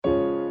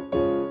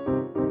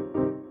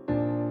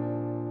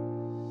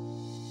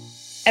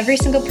Every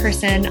single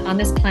person on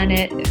this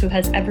planet who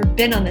has ever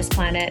been on this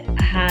planet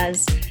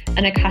has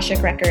an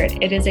Akashic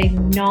record. It is a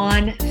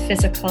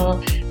non-physical,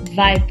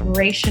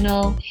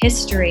 vibrational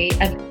history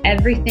of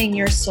everything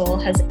your soul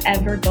has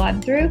ever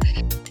gone through.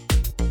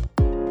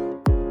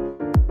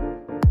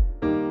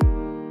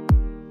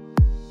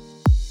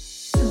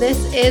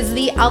 This is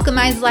the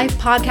Alchemized Life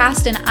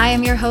podcast, and I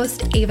am your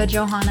host, Ava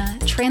Johanna,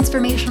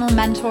 transformational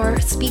mentor,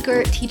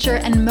 speaker, teacher,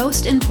 and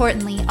most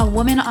importantly, a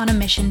woman on a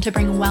mission to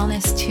bring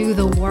wellness to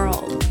the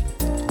world.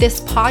 This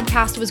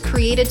podcast was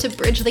created to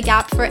bridge the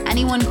gap for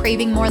anyone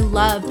craving more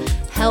love,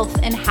 health,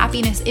 and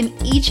happiness in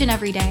each and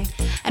every day.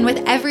 And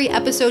with every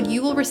episode,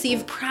 you will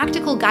receive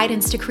practical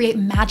guidance to create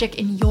magic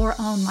in your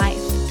own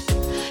life.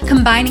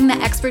 Combining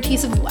the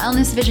expertise of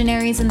wellness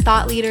visionaries and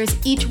thought leaders,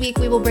 each week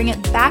we will bring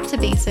it back to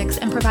basics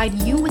and provide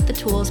you with the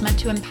tools meant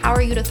to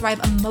empower you to thrive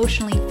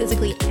emotionally,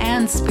 physically,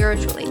 and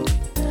spiritually.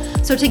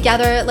 So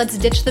together, let's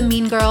ditch the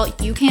mean girl,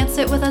 you can't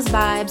sit with us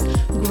vibes,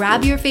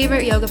 grab your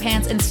favorite yoga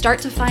pants, and start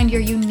to find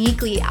your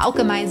uniquely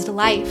alchemized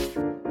life.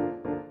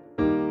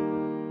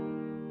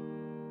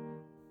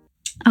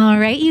 All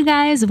right, you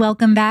guys,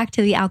 welcome back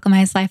to the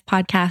Alchemized Life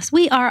podcast.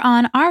 We are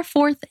on our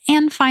fourth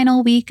and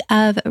final week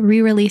of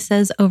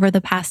re-releases over the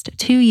past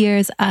 2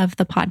 years of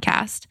the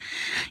podcast.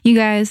 You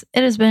guys,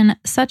 it has been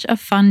such a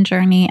fun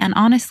journey, and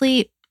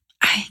honestly,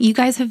 you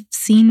guys have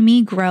seen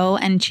me grow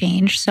and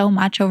change so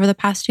much over the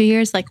past 2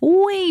 years, like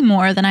way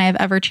more than I have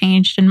ever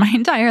changed in my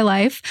entire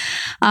life,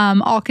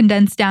 all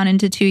condensed down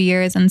into 2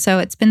 years. And so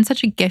it's been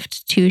such a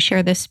gift to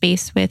share this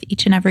space with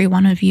each and every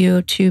one of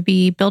you, to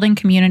be building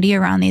community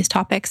around these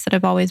topics that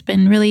have always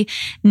been really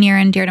near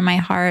and dear to my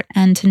heart,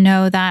 and to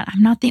know that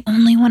I'm not the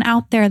only one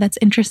out there that's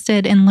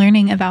interested in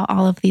learning about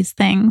all of these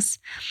things.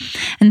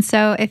 And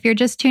so if you're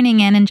just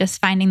tuning in and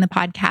just finding the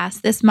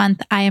podcast, this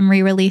month I am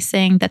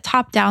re-releasing the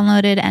top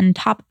downloaded and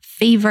top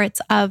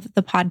favorites of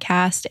the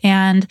podcast.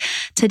 And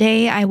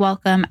today I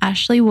welcome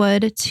Ashley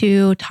Wood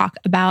to talk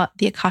about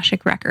the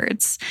Akashic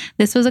records.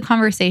 This was a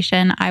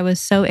conversation I was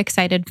so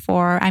excited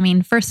for. I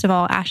mean, first of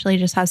all, Ashley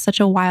just has such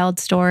a wild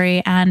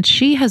story, and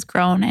she has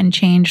grown and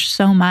changed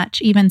so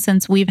much even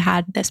since we've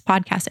had this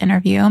podcast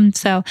interview.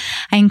 So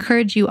I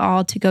encourage you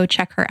all to go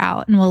check her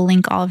out, and we'll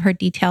link all of her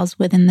details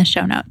within the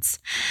show notes.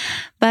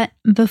 But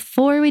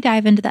before we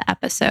dive into the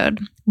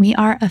episode, we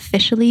are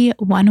officially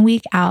 1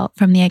 week out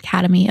from the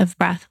Academy of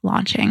Breath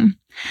launching.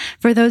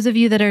 For those of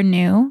you that are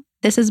new,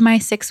 this is my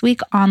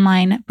 6-week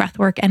online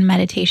breathwork and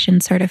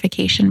meditation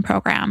certification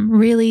program,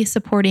 really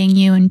supporting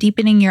you and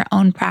deepening your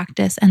own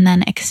practice and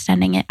then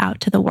extending it out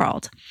to the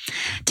world.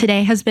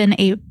 Today has been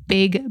a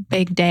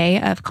big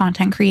day of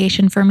content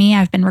creation for me.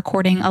 I've been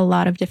recording a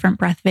lot of different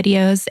breath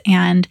videos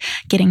and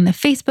getting the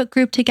Facebook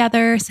group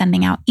together,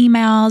 sending out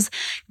emails,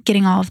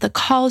 getting all of the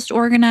calls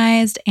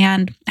organized.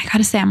 And I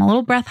gotta say, I'm a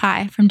little breath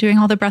high from doing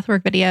all the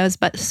breathwork videos,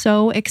 but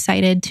so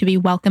excited to be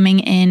welcoming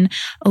in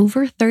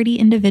over 30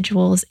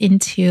 individuals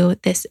into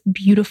this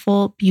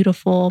beautiful,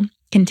 beautiful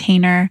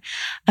container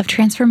of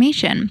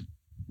transformation.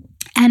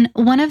 And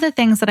one of the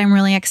things that I'm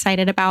really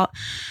excited about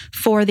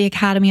for the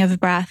Academy of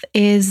Breath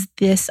is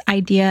this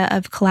idea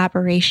of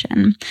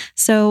collaboration.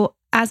 So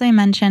as I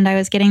mentioned, I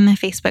was getting the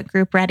Facebook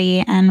group ready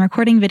and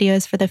recording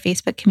videos for the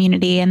Facebook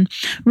community. And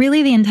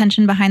really the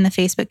intention behind the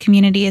Facebook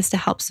community is to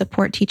help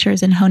support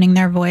teachers in honing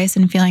their voice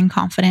and feeling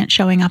confident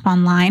showing up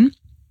online,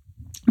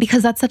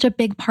 because that's such a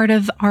big part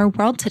of our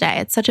world today.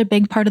 It's such a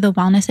big part of the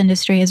wellness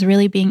industry, is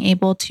really being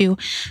able to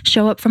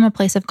show up from a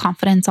place of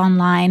confidence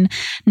online,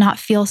 not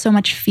feel so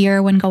much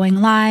fear when going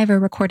live or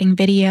recording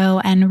video,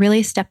 and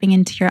really stepping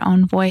into your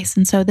own voice.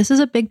 And so this is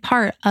a big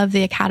part of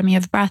the Academy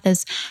of Breath,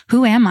 is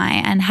who am I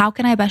and how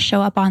can I best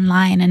show up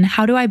online, and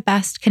how do I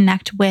best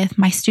connect with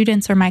my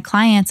students or my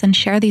clients and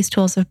share these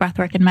tools of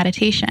breathwork and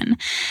meditation.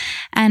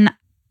 And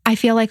I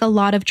feel like a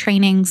lot of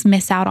trainings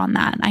miss out on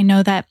that. I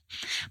know that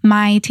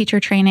my teacher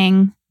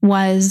training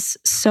was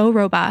so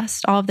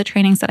robust. All of the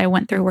trainings that I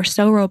went through were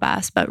so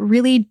robust, but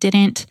really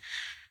didn't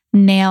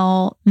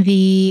nail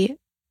the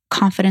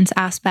confidence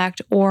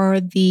aspect or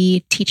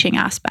the teaching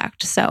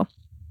aspect. So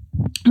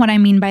what I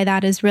mean by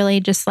that is really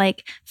just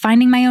like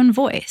finding my own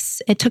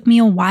voice. It took me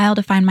a while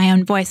to find my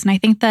own voice. And I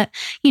think that,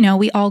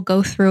 we all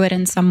go through it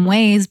in some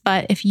ways,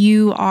 but if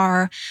you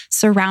are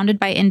surrounded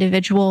by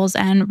individuals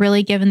and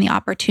really given the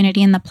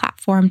opportunity and the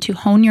platform to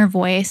hone your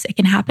voice, it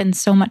can happen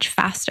so much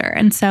faster.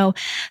 And so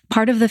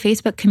part of the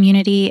Facebook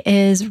community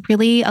is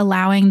really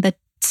allowing the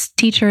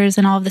teachers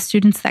and all of the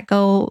students that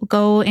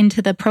go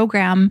into the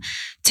program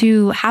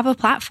to have a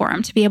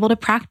platform to be able to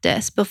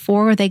practice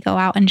before they go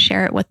out and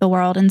share it with the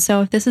world. And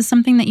so if this is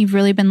something that you've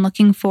really been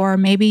looking for,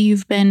 maybe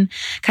you've been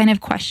kind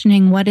of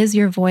questioning what is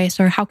your voice,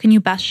 or how can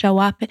you best show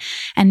up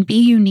and be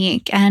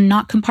unique and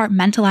not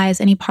compartmentalize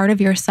any part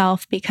of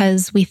yourself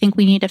because we think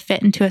we need to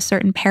fit into a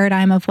certain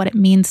paradigm of what it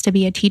means to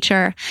be a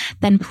teacher,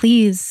 then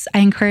please, I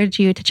encourage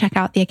you to check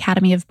out the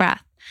Academy of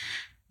Breath.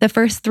 The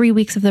first 3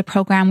 weeks of the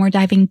program, we're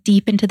diving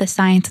deep into the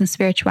science and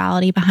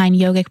spirituality behind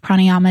yogic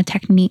pranayama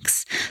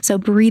techniques. So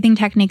breathing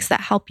techniques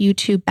that help you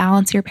to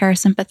balance your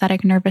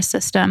parasympathetic nervous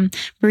system,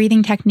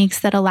 breathing techniques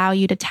that allow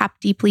you to tap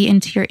deeply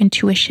into your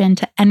intuition,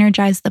 to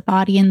energize the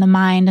body and the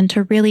mind, and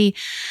to really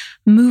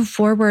move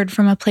forward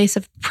from a place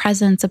of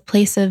presence, a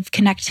place of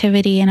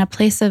connectivity, and a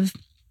place of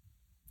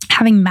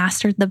having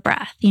mastered the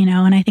breath,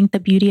 and I think the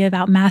beauty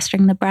about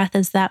mastering the breath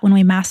is that when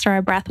we master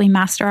our breath, we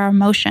master our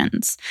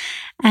emotions.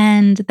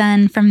 And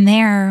then from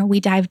there, we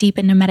dive deep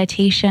into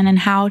meditation and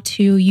how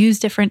to use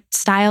different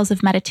styles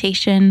of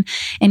meditation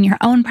in your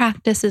own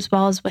practice, as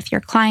well as with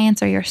your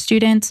clients or your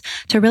students,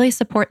 to really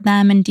support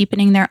them in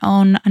deepening their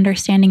own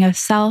understanding of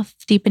self,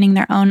 deepening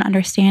their own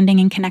understanding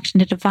and connection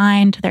to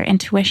divine, to their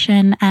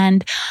intuition,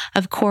 and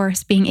of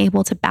course, being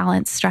able to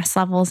balance stress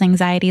levels,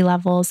 anxiety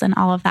levels, and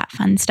all of that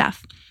fun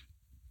stuff.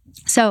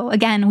 So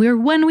again, we're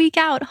 1 week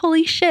out.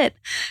 Holy shit.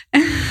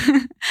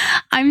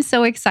 I'm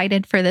so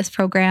excited for this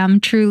program.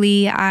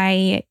 Truly,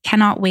 I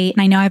cannot wait.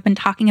 And I know I've been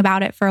talking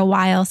about it for a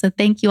while. So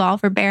thank you all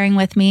for bearing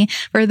with me.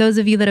 For those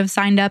of you that have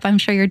signed up, I'm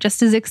sure you're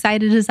just as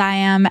excited as I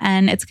am.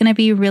 And it's going to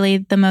be really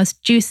the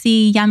most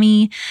juicy,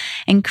 yummy,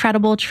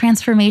 incredible,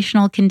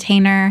 transformational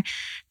container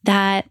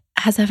that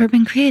has ever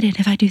been created,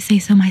 if I do say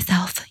so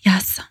myself.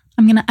 Yes.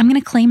 I'm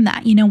gonna claim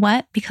that. You know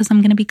what? Because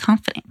I'm gonna be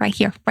confident right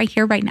here,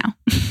 right now.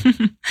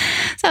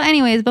 So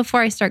anyways,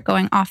 before I start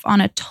going off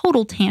on a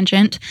total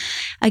tangent,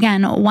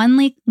 again,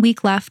 1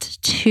 week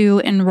left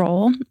to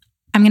enroll.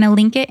 I'm going to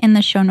link it in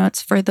the show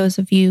notes for those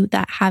of you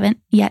that haven't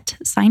yet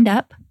signed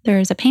up.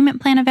 There's a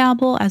payment plan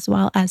available as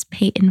well as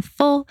pay in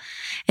full.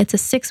 It's a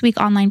 6-week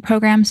online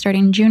program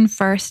starting June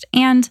 1st,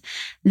 and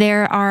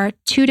there are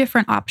 2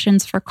 different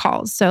options for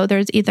calls. So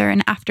there's either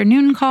an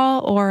afternoon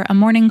call or a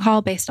morning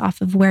call based off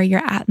of where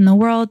you're at in the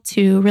world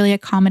to really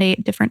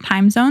accommodate different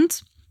time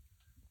zones.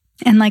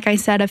 And like I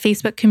said, a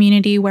Facebook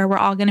community where we're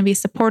all going to be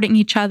supporting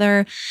each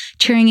other,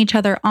 cheering each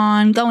other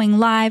on, going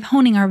live,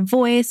 honing our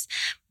voice,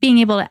 being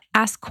able to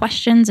ask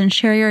questions and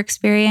share your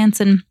experience,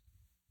 and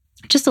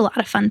just a lot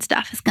of fun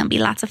stuff. It's going to be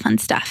lots of fun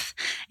stuff.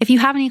 If you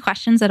have any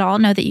questions at all,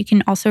 know that you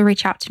can also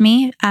reach out to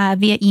me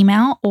via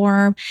email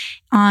or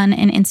on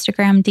an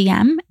Instagram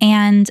DM.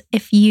 And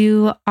if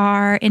you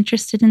are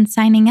interested in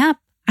signing up,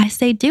 I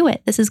say do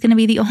it. This is going to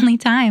be the only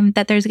time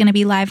that there's going to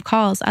be live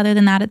calls. Other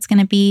than that, it's going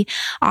to be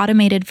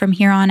automated from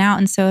here on out.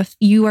 And so if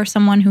you are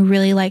someone who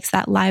really likes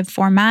that live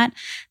format,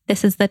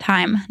 this is the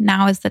time.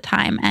 Now is the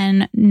time.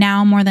 And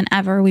now more than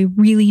ever, we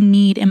really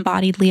need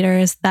embodied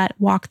leaders that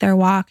walk their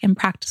walk and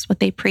practice what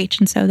they preach.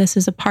 And so this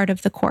is a part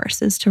of the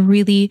course, is to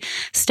really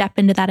step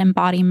into that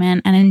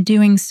embodiment. And in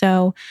doing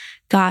so,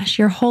 gosh,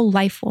 your whole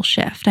life will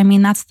shift. I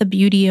mean, that's the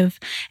beauty of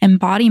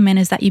embodiment,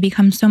 is that you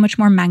become so much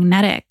more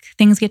magnetic.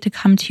 Things get to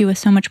come to you with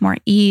so much more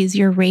ease.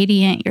 You're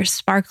radiant, you're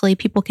sparkly.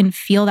 People can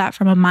feel that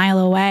from a mile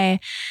away.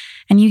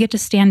 And you get to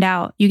stand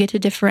out. You get to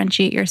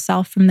differentiate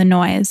yourself from the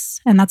noise.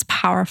 And that's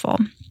powerful.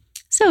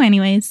 So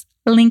anyways,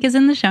 the link is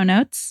in the show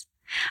notes.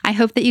 I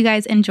hope that you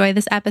guys enjoy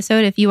this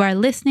episode. If you are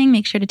listening,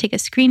 make sure to take a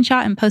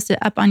screenshot and post it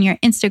up on your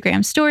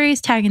Instagram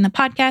stories, tagging the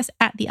podcast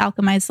at The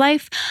Alchemized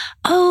Life.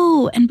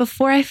 Oh, and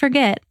before I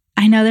forget,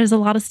 I know there's a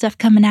lot of stuff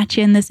coming at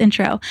you in this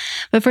intro,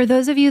 but for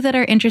those of you that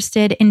are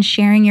interested in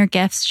sharing your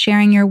gifts,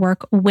 sharing your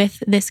work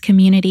with this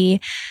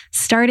community,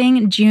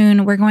 starting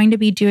June, we're going to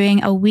be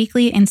doing a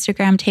weekly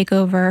Instagram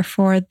takeover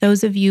for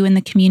those of you in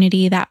the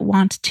community that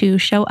want to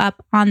show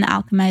up on the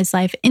Alchemized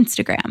Life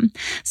Instagram.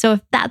 So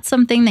if that's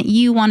something that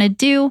you want to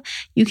do,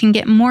 you can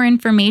get more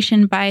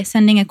information by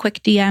sending a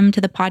quick DM to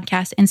the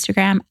podcast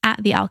Instagram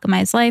at The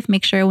Alchemized Life.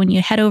 Make sure when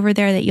you head over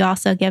there that you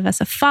also give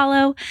us a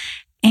follow.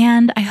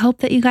 And I hope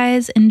that you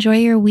guys enjoy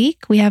your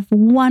week. We have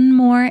one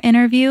more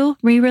interview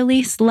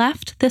re-release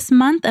left this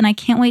month, and I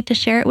can't wait to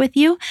share it with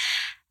you.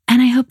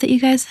 And I hope that you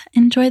guys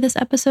enjoy this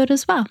episode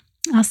as well.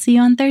 I'll see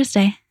you on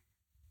Thursday.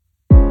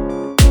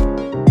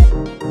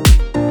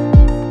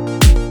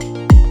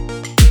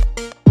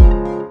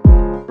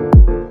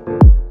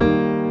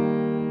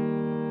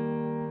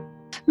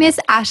 Miss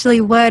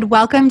Ashley Wood,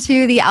 welcome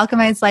to the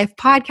Alchemized Life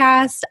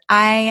podcast.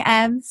 I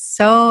am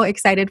so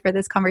excited for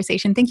this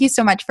conversation. Thank you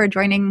so much for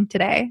joining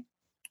today.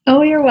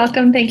 Oh, you're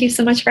welcome. Thank you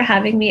so much for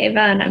having me,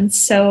 Ava. And I'm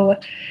so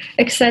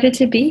excited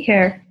to be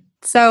here.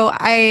 So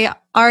I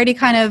already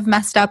kind of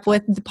messed up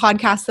with the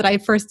podcast that I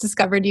first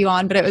discovered you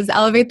on, but it was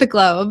Elevate the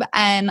Globe.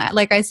 And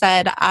like I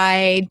said,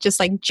 I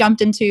just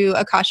jumped into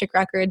Akashic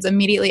Records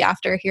immediately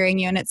after hearing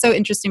you. And it's so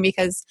interesting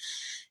because,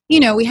 we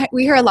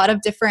hear a lot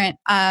of different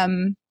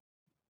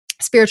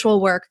spiritual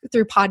work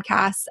through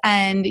podcasts,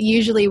 and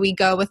usually we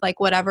go with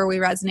whatever we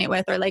resonate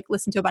with, or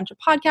listen to a bunch of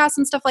podcasts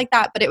and stuff like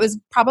that. But it was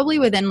probably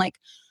within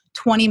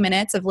 20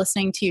 minutes of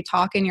listening to you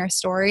talk in your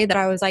story that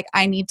I was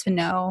I need to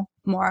know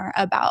more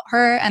about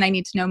her, and I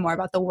need to know more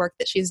about the work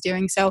that she's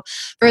doing. So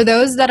for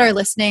those that are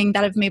listening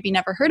that have maybe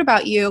never heard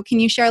about you, can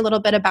you share a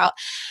little bit about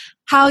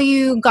how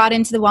you got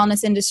into the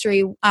wellness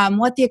industry,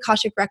 what the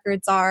Akashic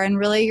Records are, and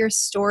really your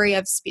story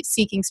of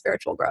seeking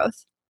spiritual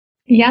growth?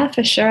 Yeah,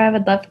 for sure. I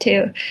would love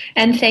to.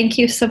 And thank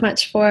you so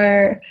much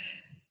for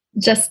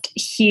just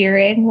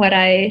hearing what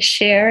I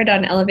shared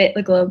on Elevate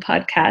the Globe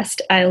podcast.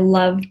 I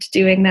loved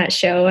doing that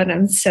show, and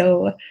I'm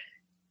so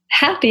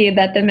happy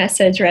that the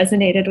message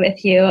resonated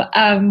with you.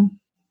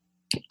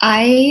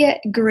 I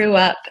grew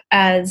up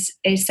as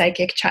a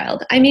psychic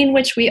child. I mean,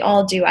 which we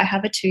all do. I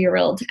have a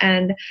 2-year-old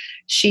and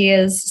she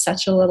is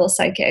such a little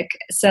psychic.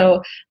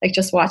 So like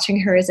just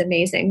watching her is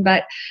amazing.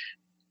 But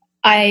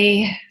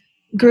I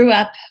grew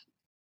up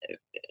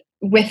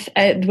with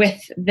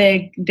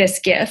this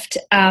gift.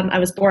 I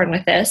was born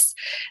with this,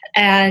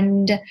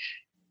 and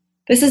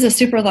this is a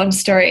super long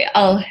story.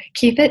 I'll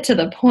keep it to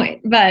the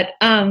point. But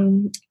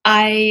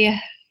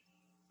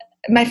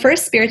my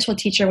first spiritual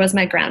teacher was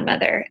my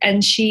grandmother,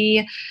 and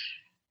she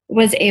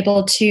was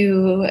able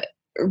to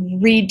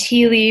read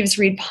tea leaves,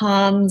 read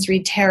palms,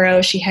 read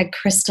tarot. She had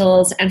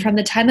crystals. And from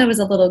the time I was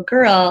a little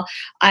girl,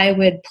 I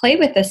would play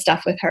with this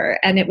stuff with her.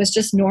 And it was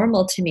just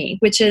normal to me,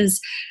 which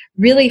is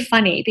really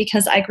funny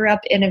because I grew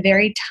up in a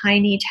very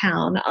tiny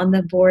town on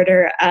the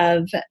border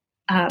of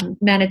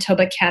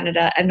Manitoba,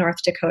 Canada, and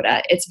North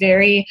Dakota.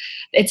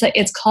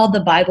 It's called the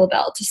Bible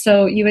Belt.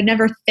 So you would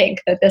never think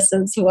that this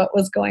is what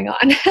was going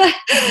on,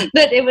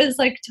 but it was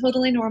like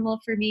totally normal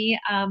for me.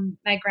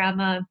 My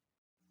grandma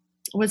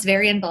was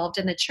very involved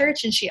in the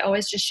church, and she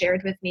always just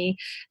shared with me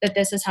that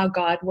this is how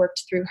God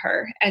worked through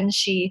her. And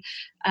she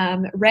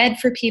read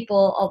for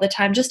people all the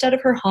time, just out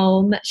of her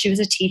home. She was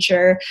a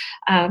teacher.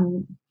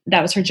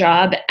 That was her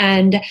job.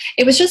 And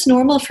it was just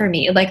normal for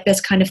me, like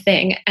this kind of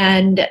thing.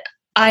 And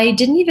I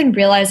didn't even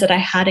realize that I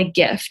had a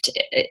gift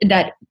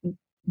that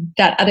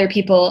other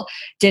people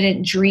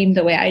didn't dream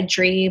the way I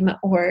dream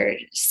or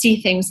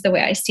see things the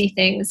way I see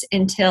things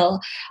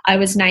until I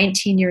was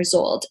 19 years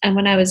old. And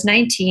when I was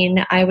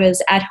 19, I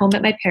was at home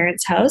at my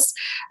parents' house,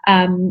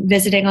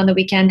 visiting on the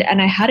weekend,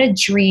 and I had a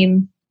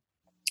dream.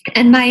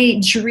 And my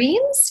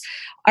dreams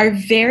are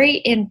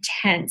very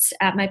intense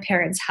at my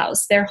parents'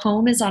 house. Their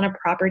home is on a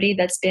property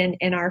that's been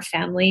in our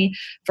family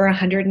for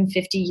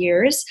 150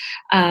 years.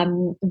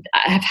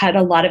 I've had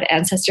a lot of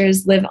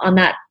ancestors live on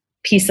that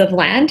piece of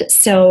land.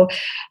 So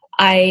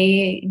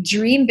I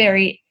dream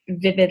very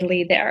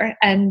vividly there.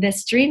 And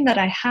this dream that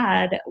I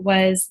had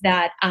was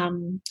that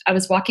I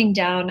was walking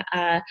down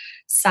a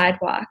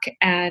sidewalk,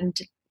 and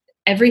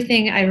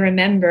everything I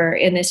remember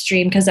in this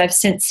dream, because I've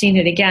since seen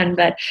it again,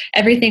 but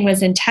everything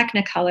was in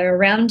Technicolor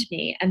around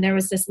me. And there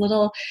was this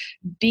little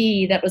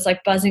bee that was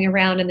like buzzing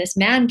around, and this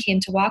man came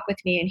to walk with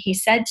me, and he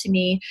said to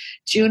me,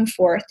 June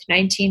 4th,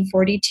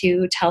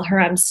 1942, tell her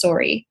I'm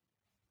sorry.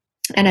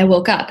 And I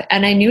woke up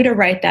and I knew to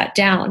write that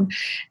down.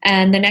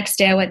 And the next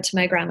day I went to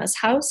my grandma's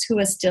house, who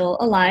was still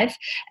alive,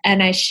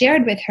 and I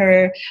shared with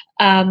her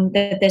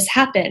that this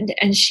happened.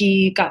 And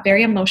she got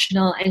very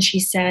emotional, and she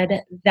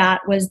said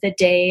that was the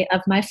day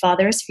of my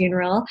father's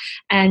funeral,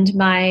 and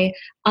my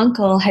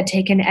uncle had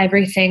taken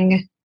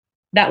everything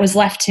that was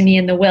left to me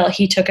in the will.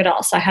 He took it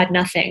all. So I had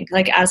nothing.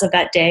 Like as of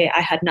that day,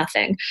 I had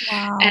nothing.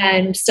 Wow.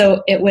 And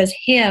so it was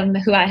him,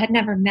 who I had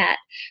never met,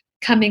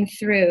 coming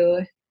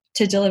through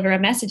to deliver a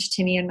message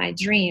to me in my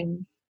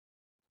dream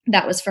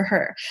that was for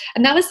her.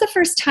 And that was the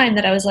first time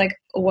that I was like,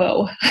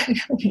 whoa,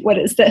 what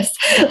is this?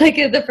 Like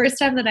the first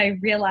time that I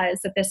realized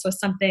that this was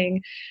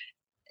something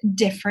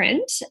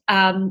different.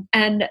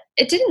 And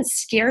it didn't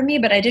scare me,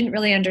 but I didn't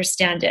really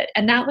understand it.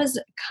 And that was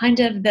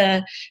kind of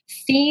the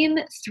theme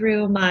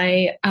through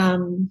my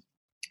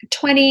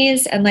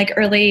 20s and like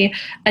early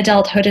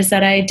adulthood, is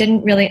that I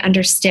didn't really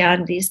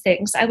understand these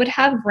things. I would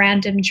have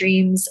random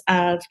dreams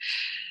of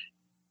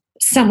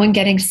someone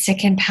getting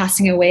sick and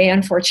passing away,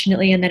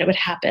 unfortunately, and then it would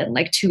happen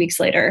like 2 weeks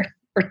later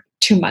or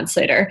 2 months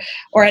later.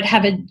 Or I'd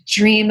have a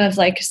dream of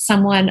like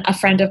a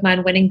friend of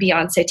mine winning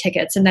Beyonce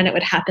tickets, and then it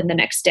would happen the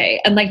next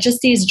day. And like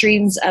just these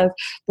dreams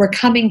were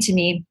coming to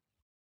me,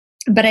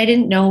 but I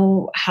didn't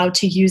know how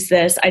to use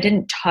this. I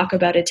didn't talk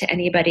about it to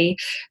anybody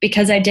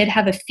because I did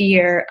have a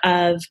fear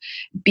of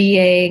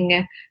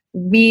being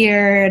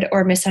weird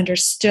or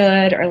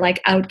misunderstood or like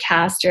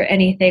outcast or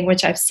anything,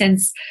 which I've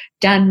since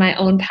done my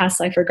own past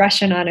life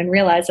regression on and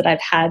realized that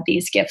I've had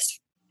these gifts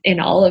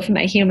in all of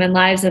my human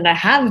lives, and I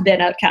have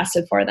been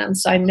outcasted for them.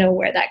 So I know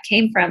where that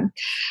came from.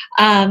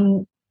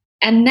 And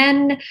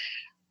then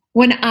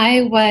when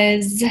I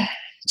was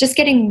just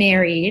getting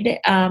married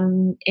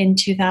in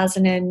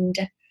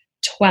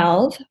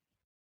 2012,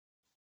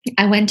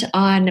 I went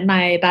on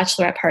my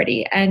bachelorette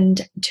party,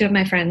 and 2 of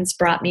my friends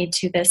brought me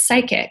to this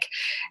psychic,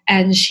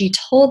 and she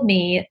told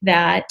me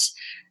that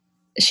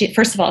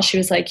first of all, she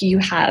was like, you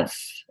have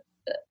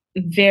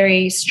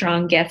very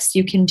strong gifts.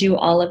 You can do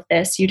all of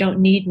this. You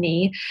don't need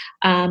me.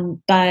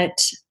 But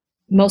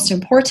most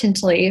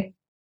importantly,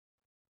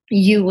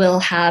 you will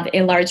have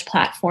a large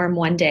platform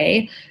one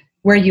day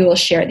where you will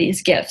share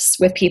these gifts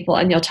with people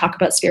and you'll talk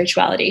about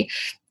spirituality.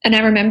 And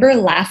I remember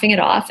laughing it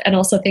off and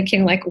also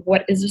thinking like,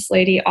 what is this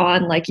lady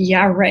on? Like,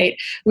 yeah, right.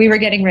 We were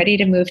getting ready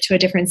to move to a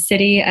different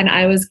city, and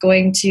I was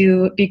going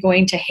to be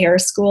going to hair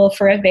school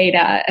for a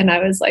Veda. And I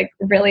was like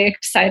really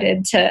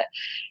excited to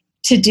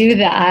do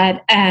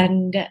that.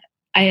 And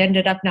I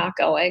ended up not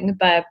going,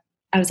 but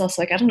I was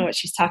also like, I don't know what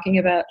she's talking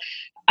about.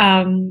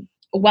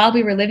 while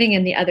we were living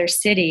in the other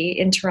city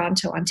in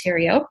Toronto,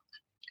 Ontario,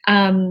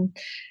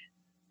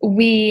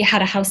 we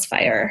had a house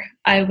fire.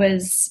 I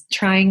was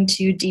trying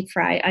to deep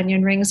fry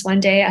onion rings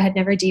one day. I had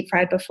never deep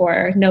fried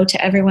before. No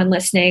to everyone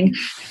listening,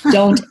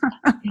 don't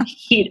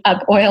heat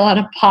up oil on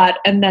a pot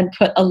and then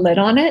put a lid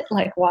on it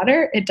like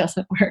water. It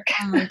doesn't work.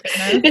 Oh my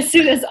goodness. As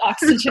soon as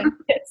oxygen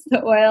hits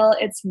the oil,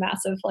 it's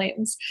massive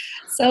flames.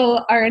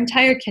 So our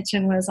entire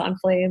kitchen was on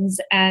flames,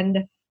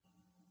 and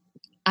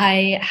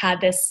I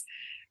had this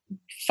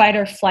fight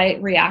or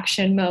flight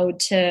reaction mode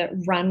to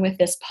run with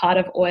this pot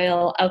of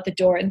oil out the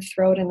door and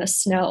throw it in the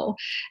snow.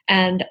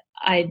 And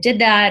I did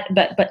that,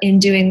 but in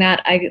doing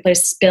that, I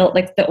spilled,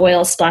 like the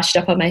oil splashed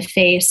up on my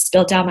face,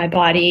 spilled down my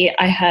body.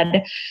 I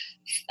had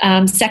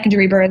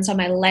secondary burns on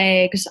my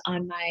legs,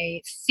 on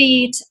my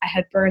feet. I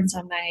had burns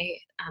on my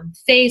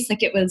face.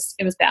 Like it was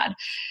bad.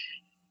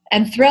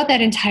 And throughout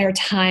that entire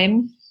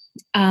time,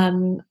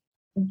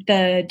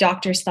 the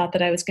doctors thought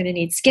that I was going to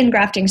need skin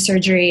grafting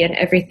surgery and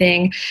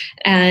everything.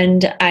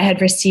 And I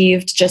had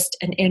received just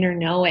an inner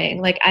knowing.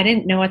 Like I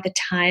didn't know at the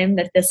time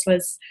that this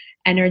was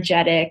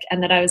energetic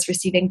and that I was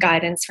receiving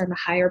guidance from a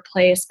higher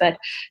place, but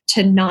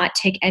to not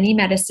take any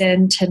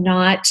medicine, to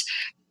not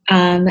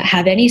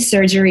have any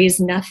surgeries,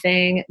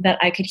 nothing, that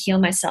I could heal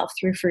myself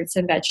through fruits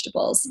and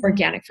vegetables,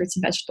 organic fruits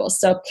and vegetables.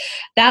 So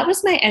that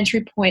was my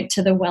entry point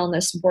to the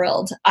wellness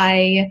world.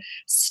 I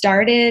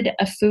started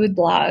a food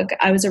blog.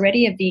 I was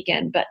already a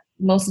vegan, but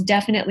most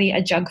definitely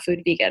a junk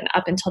food vegan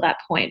up until that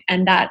point.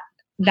 And that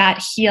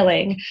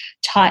healing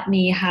taught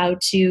me how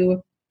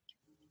to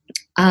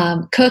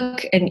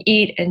cook and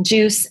eat and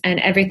juice and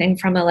everything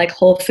from a like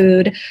whole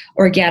food,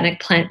 organic,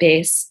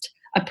 plant-based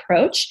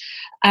approach.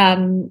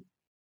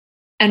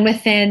 And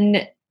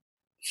within,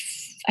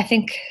 I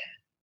think,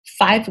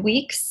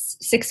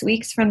 6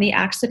 weeks from the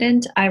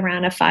accident, I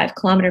ran a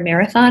 5-kilometer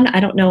marathon. I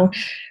don't know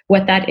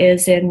what that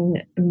is in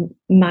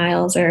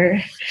miles,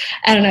 or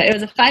I don't know. It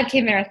was a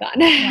 5K marathon.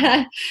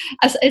 Yeah.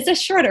 It's a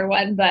shorter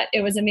one, but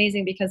it was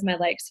amazing because my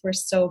legs were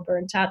so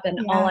burnt up, and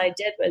all I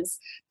did was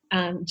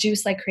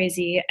juice like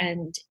crazy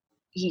and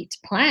eat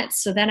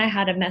plants. So then I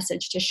had a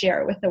message to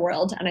share with the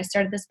world, and I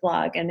started this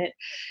blog, and it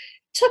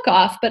took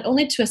off, but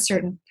only to a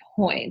certain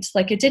point.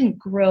 Like it didn't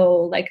grow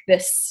like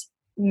this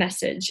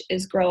message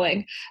is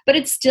growing, but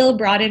it still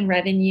brought in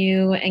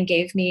revenue and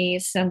gave me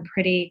some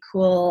pretty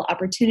cool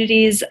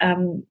opportunities.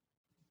 And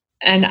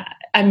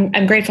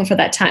I'm grateful for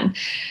that time.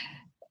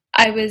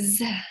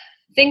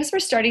 Things were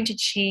starting to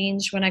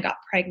change when I got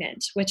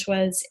pregnant, which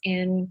was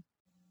in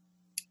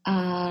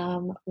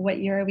what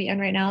year are we in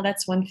right now?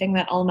 That's one thing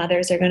that all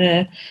mothers are going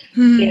to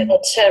be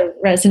able to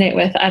resonate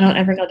with. I don't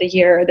ever know the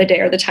year or the day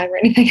or the time or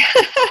anything.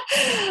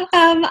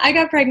 I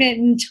got pregnant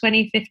in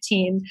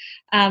 2015.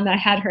 I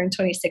had her in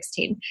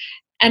 2016.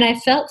 And I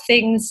felt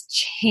things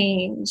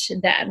change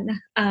then.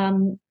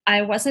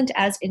 I wasn't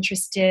as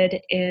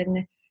interested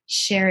in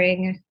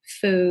sharing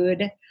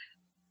food,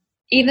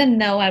 even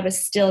though I was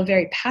still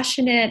very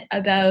passionate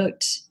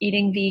about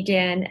eating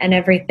vegan and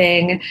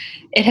everything.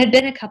 It had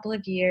been a couple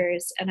of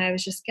years and I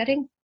was just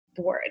getting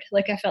bored.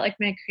 Like I felt like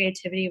my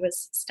creativity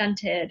was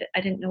stunted.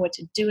 I didn't know what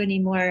to do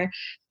anymore,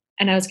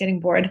 and I was getting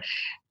bored.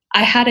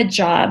 I had a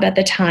job at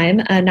the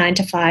time, a 9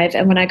 to 5.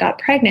 And when I got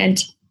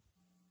pregnant,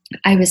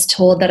 I was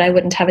told that I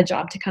wouldn't have a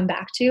job to come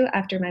back to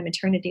after my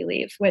maternity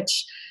leave,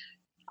 which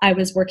I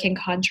was working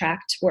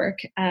contract work,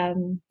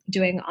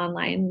 doing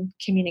online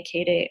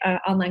communication,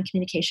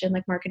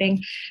 like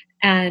marketing.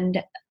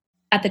 And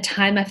at the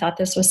time I thought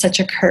this was such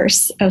a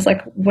curse. I was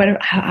like,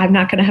 I'm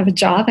not going to have a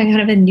job. I'm going to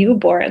have a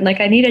newborn. Like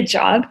I need a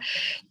job.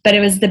 But it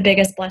was the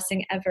biggest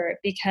blessing ever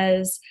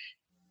because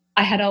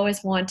I had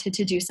always wanted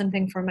to do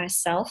something for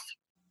myself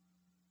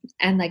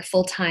and like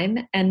full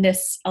time. And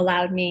this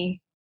allowed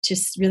me to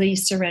really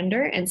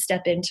surrender and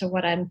step into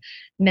what I'm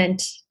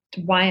meant,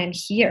 why I'm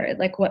here,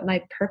 like what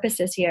my purpose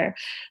is here.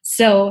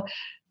 So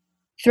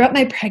throughout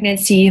my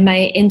pregnancy,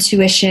 my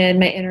intuition,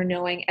 my inner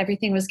knowing,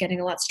 everything was getting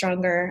a lot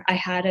stronger. I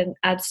had an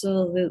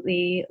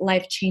absolutely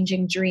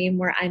life-changing dream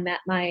where I met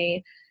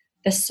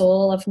the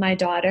soul of my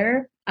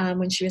daughter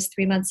when she was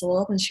 3 months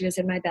old, when she was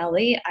in my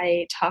belly.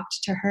 I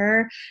talked to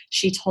her.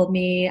 She told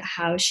me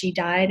how she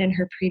died in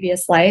her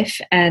previous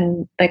life.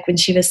 And like when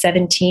she was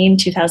 17,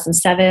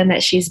 2007,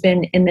 that she's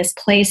been in this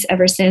place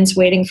ever since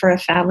waiting for a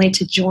family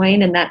to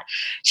join, and that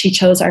she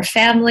chose our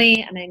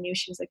family. And I knew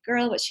she was a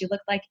girl, what she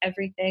looked like,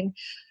 everything.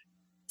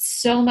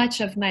 So much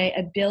of my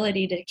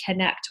ability to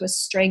connect was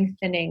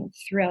strengthening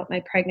throughout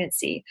my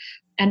pregnancy.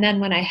 And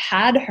then when I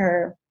had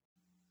her,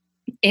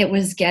 it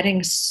was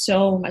getting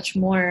so much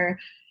more.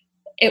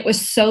 It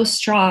was so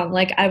strong.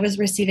 Like I was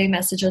receiving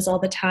messages all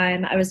the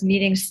time. I was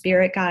meeting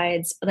spirit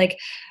guides. Like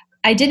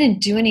I didn't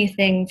do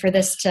anything for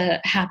this to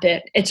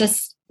happen. It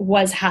just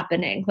was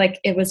happening. Like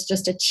it was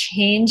just a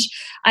change.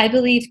 I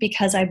believe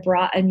because I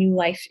brought a new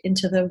life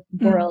into the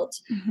world.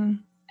 Mm-hmm.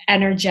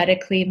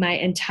 Energetically,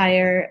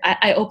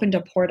 I opened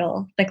a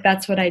portal. Like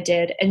that's what I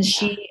did. And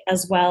she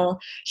as well,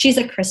 she's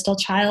a crystal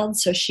child.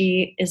 So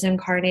she is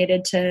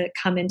incarnated to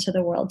come into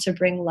the world, to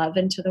bring love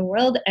into the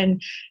world.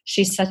 And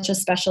she's such a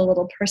special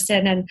little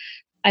person. And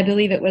I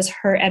believe it was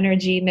her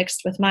energy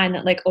mixed with mine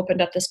that like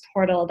opened up this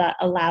portal that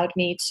allowed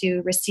me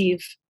to receive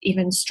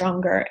even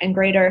stronger and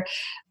greater.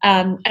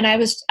 And I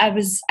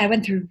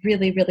went through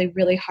really, really,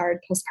 really hard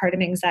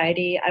postpartum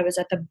anxiety. I was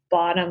at the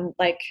bottom,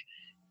 like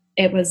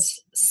it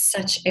was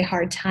such a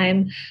hard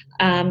time.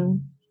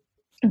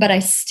 But I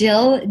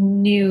still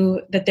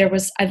knew that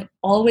I've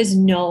always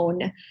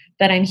known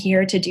that I'm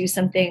here to do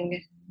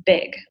something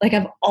big. Like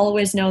I've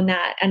always known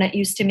that. And it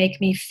used to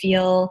make me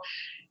feel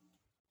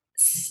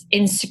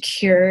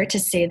insecure to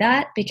say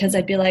that, because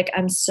I'd be like,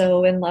 I'm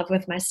so in love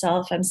with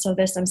myself. I'm so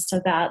this, I'm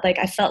so that. Like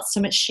I felt so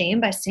much shame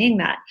by saying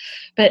that,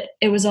 but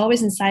it was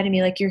always inside of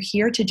me. Like, you're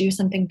here to do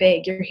something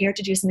big. You're here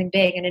to do something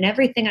big. And in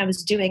everything I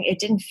was doing, it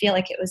didn't feel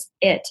like it was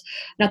it.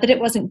 Not that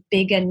it wasn't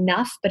big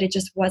enough, but it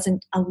just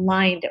wasn't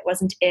aligned. It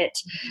wasn't it.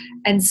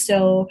 And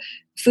so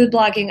food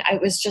blogging, I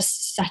was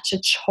just such a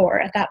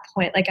chore at that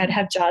point. Like I'd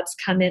have jobs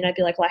come in. I'd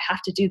be like, well, I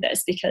have to do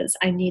this because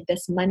I need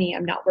this money.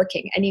 I'm not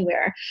working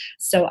anywhere.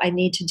 So I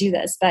need to do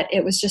this. But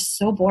it was just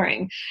so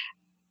boring.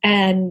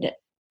 And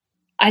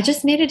I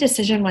just made a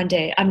decision one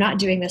day. I'm not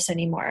doing this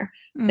anymore.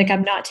 Like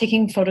I'm not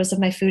taking photos of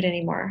my food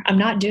anymore. I'm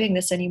not doing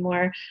this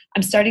anymore.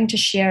 I'm starting to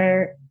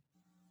share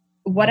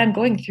what I'm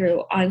going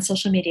through on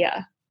social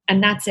media.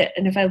 And that's it.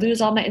 And if I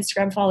lose all my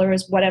Instagram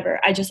followers, whatever,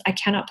 I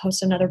cannot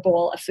post another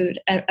bowl of food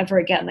ever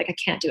again. Like I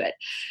can't do it.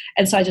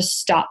 And so I just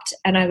stopped,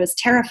 and I was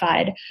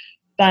terrified.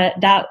 But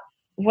that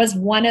was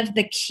one of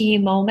the key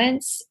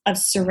moments of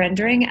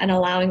surrendering and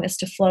allowing this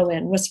to flow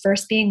in, was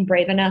first being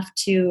brave enough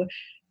to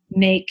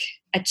make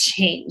a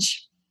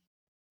change.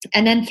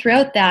 And then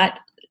throughout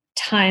that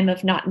time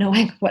of not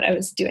knowing what I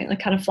was doing,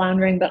 like kind of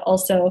floundering, but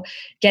also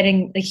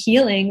getting the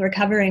healing,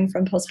 recovering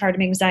from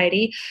postpartum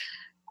anxiety,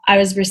 I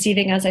was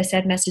receiving, as I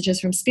said, messages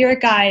from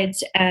spirit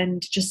guides,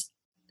 and just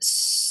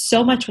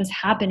so much was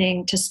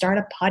happening to start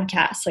a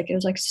podcast. Like it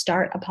was like,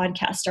 start a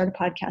podcast, start a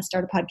podcast,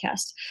 start a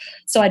podcast.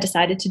 So I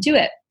decided to do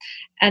it.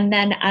 And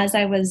then as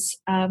I was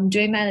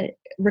doing my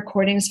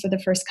recordings for the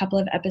first couple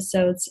of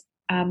episodes,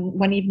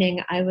 one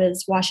evening I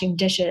was washing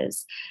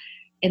dishes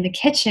in the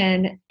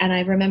kitchen, and I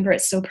remember it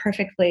so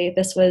perfectly.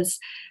 This was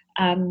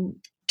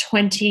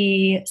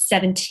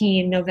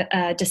 2017,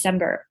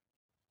 December.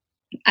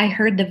 I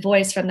heard the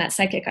voice from that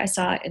psychic I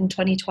saw in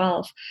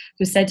 2012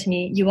 who said to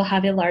me, you will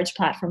have a large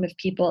platform of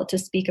people to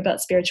speak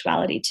about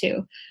spirituality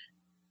too.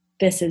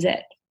 This is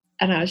it.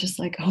 And I was just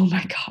like, oh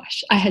my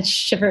gosh, I had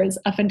shivers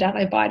up and down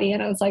my body.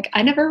 And I was like,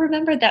 I never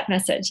remembered that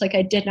message. Like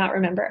I did not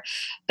remember,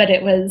 but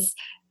it was,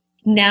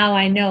 now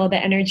I know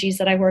the energies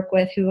that I work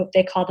with, who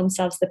they call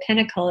themselves the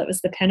pinnacle. It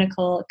was the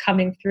pinnacle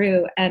coming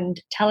through and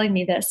telling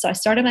me this. So I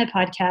started my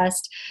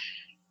podcast.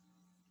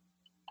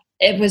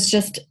 It was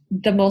just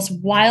the most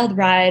wild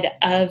ride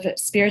of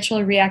spiritual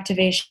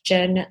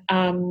reactivation,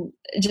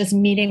 just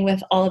meeting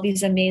with all of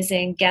these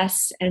amazing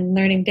guests and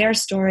learning their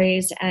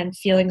stories and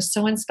feeling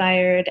so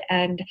inspired.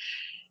 And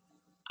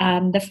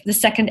the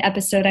second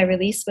episode I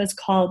released was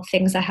called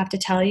Things I Have to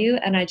Tell You.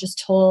 And I just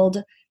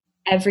told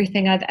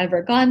everything I've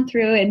ever gone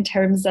through in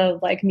terms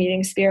of like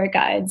meeting spirit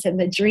guides and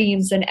the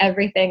dreams and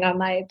everything on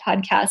my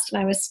podcast.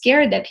 And I was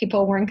scared that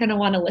people weren't going to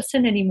want to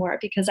listen anymore,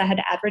 because I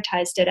had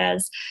advertised it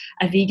as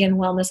a vegan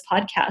wellness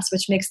podcast,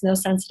 which makes no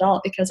sense at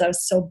all, because I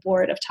was so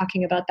bored of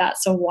talking about that.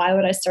 So why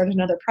would I start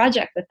another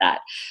project with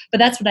that? But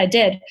that's what I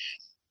did.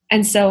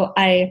 And so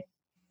I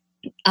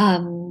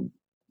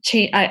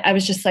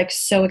was just like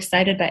so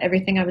excited by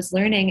everything I was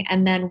learning.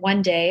 And then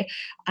one day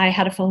I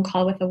had a phone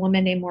call with a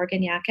woman named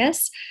Morgan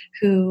Yakis,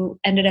 who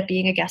ended up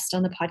being a guest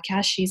on the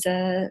podcast. She's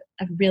a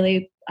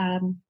really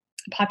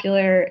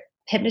popular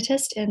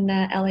hypnotist in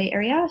the LA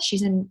area.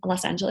 She's in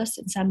Los Angeles,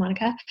 in Santa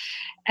Monica.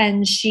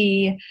 And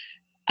she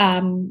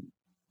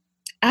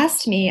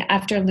asked me,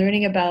 after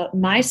learning about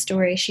my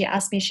story, she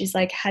asked me, she's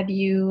like, have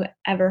you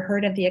ever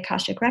heard of the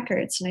Akashic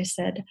records? And I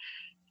said,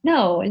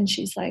 no. And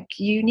she's like,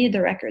 you need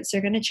the records.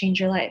 They're going to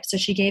change your life. So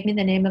she gave me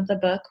the name of the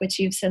book, which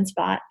you've since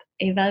bought,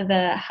 Ava,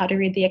 the How to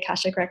Read the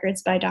Akashic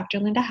Records by Dr.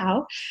 Linda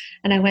Howe.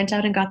 And I went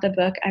out and got the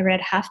book. I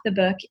read half the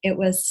book. It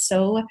was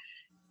so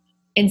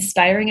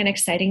inspiring and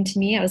exciting to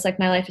me. I was like,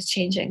 my life is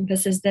changing.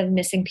 This is the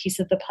missing piece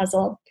of the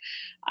puzzle.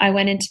 I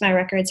went into my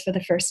records for the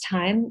first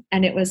time,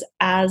 and it was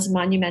as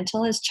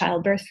monumental as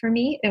childbirth for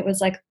me. It was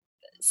like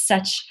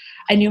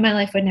I knew my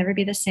life would never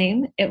be the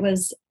same. It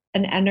was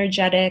an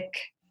energetic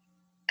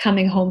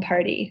coming home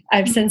party.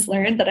 I've since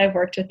learned that I've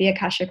worked with the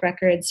Akashic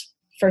records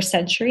for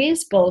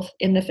centuries, both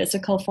in the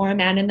physical form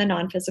and in the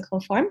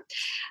non-physical form.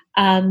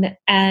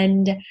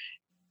 And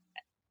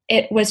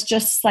it was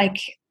just like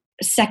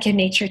second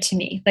nature to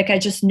me. Like I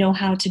just know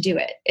how to do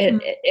it.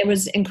 It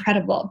was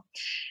incredible.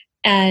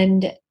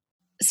 And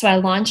so I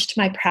launched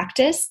my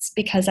practice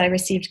because I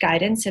received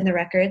guidance in the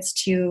records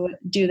to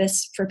do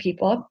this for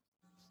people.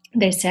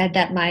 They said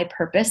that my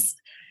purpose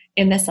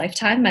in this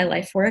lifetime, my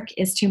life work,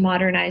 is to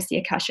modernize the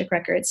Akashic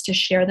records, to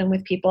share them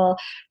with people,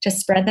 to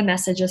spread the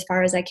message as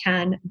far as I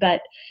can,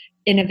 but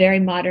in a very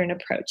modern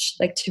approach,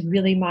 like to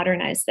really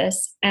modernize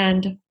this.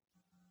 And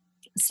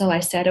so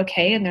I said,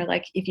 okay. And they're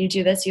like, if you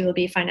do this, you will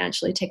be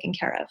financially taken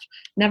care of.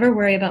 Never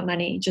worry about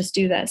money. Just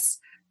do this.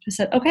 I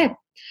said, okay.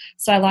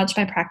 So I launched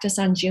my practice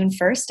on June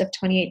 1st of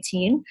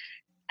 2018,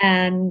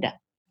 and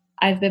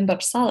I've been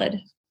booked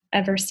solid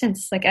ever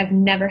since. Like, I've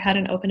never had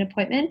an open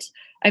appointment.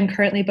 I'm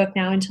currently booked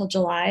now until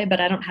July, but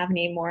I don't have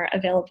any more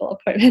available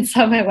appointments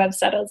on my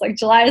website. I was like,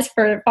 July is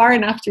far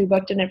enough to be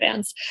booked in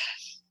advance.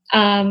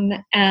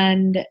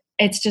 And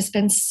it's just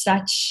been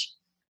such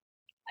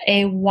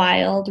a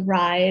wild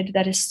ride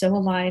that is so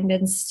aligned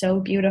and so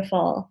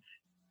beautiful.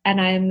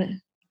 And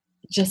I'm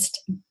just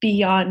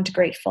beyond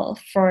grateful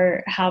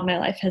for how my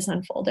life has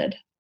unfolded.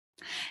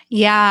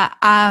 Yeah.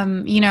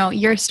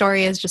 Your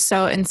story is just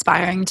so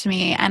inspiring to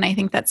me. And I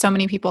think that so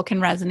many people can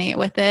resonate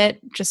with it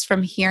just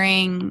from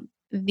hearing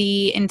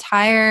the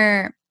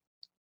entire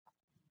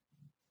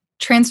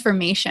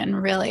transformation,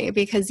 really,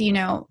 because,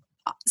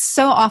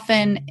 so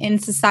often in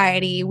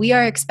society, we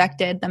are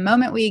expected the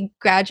moment we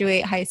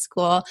graduate high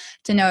school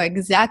to know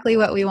exactly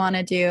what we want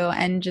to do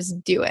and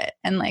just do it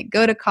and like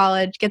go to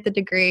college, get the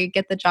degree,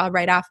 get the job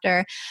right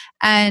after.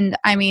 And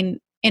I mean,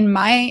 in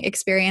my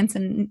experience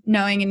and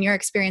knowing in your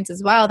experience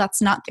as well,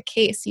 that's not the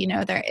case.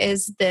 There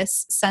is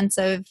this sense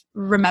of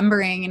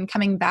remembering and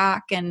coming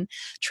back and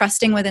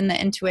trusting within the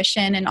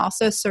intuition and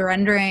also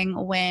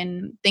surrendering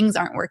when things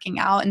aren't working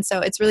out. And so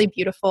it's really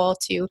beautiful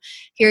to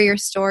hear your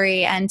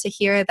story and to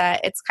hear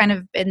that it's kind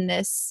of been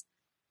this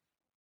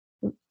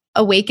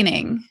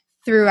awakening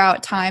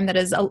throughout time that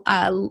has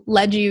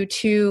led you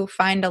to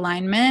find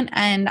alignment.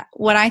 And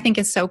what I think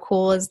is so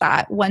cool is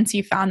that once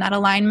you found that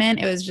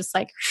alignment, it was just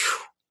like,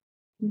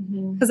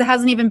 because it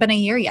hasn't even been a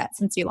year yet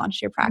since you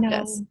launched your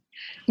practice.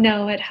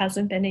 No, it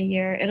hasn't been a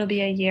year. It'll be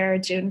a year,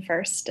 June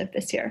 1st of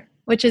this year.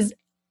 Which is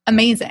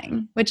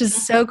amazing, which is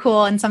so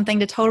cool and something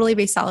to totally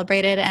be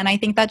celebrated. And I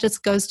think that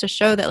just goes to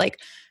show that like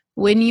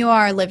when you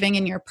are living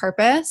in your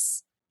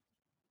purpose,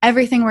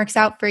 everything works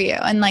out for you.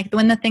 And like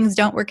when the things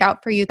don't work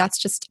out for you, that's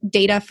just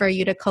data for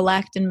you to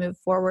collect and move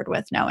forward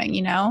with knowing,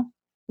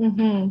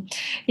 Mm-hmm.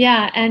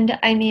 Yeah. And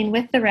I mean,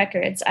 with the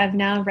records, I've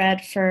now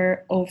read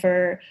for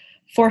over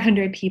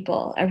 400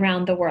 people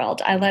around the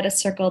world. I led a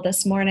circle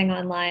this morning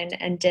online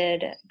and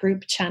did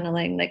group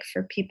channeling, like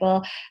for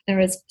people. There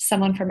was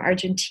someone from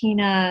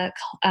Argentina,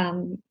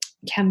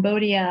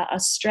 Cambodia,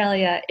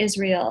 Australia,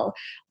 Israel,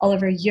 all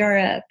over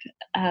Europe,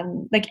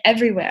 like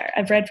everywhere.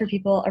 I've read for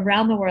people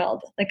around the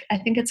world. Like I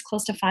think it's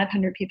close to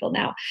 500 people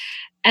now.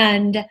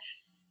 And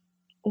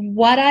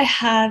what I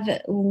have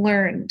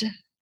learned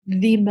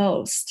the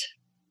most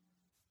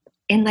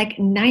in like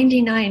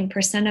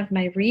 99% of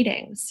my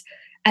readings,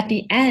 at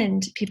the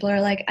end, people are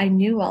like, I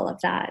knew all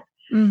of that.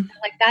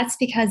 Like, that's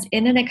because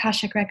in an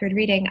Akashic record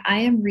reading, I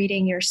am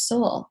reading your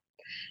soul.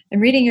 I'm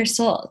reading your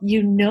soul.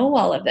 You know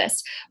all of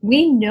this.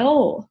 We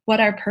know what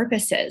our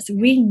purpose is.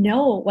 We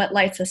know what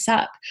lights us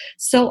up.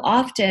 So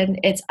often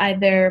it's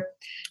either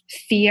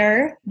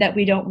fear that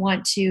we don't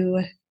want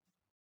to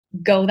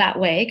go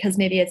that way because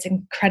maybe it's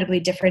incredibly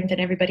different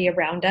than everybody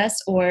around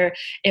us, or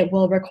it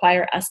will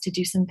require us to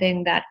do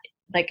something that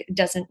like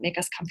doesn't make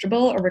us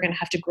comfortable, or we're going to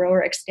have to grow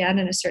or expand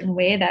in a certain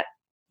way that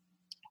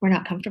we're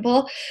not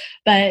comfortable.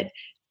 But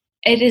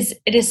it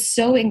is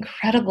so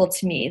incredible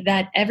to me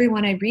that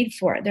everyone I read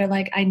for, they're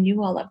like, I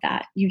knew all of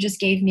that. You just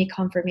gave me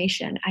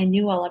confirmation. I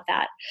knew all of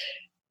that.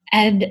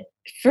 And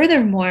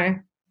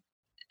furthermore,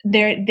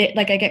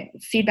 like I get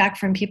feedback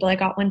from people. I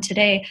got one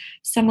today,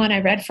 someone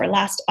I read for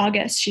last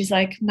August. She's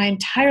like, my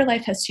entire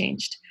life has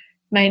changed.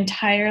 My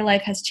entire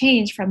life has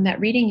changed from that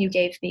reading you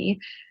gave me,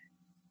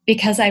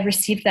 because I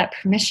received that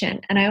permission.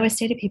 And I always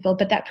say to people,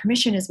 but that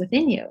permission is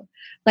within you.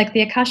 Like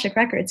the Akashic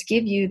records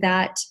give you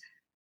that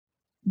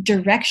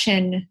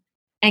direction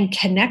and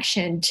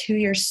connection to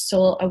your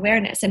soul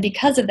awareness. And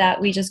because of that,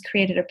 we just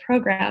created a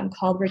program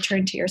called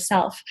Return to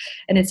Yourself.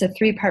 And it's a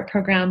 3-part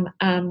program.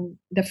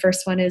 The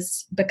first one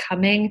is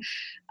Becoming,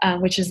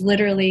 which is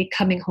literally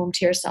coming home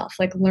to yourself,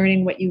 like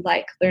learning what you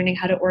like, learning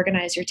how to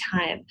organize your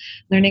time,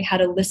 learning how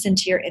to listen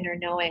to your inner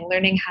knowing,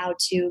 learning how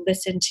to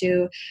listen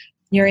to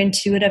your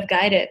intuitive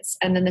guidance.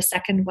 And then the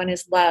second one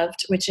is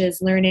Loved, which is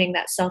learning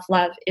that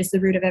self-love is the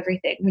root of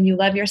everything. When you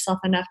love yourself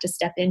enough to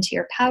step into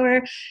your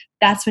power,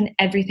 that's when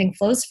everything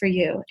flows for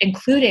you,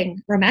 including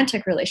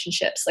romantic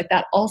relationships. Like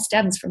that all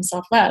stems from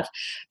self-love.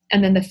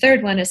 And then the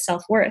third one is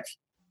Self-worth,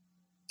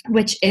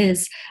 which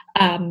is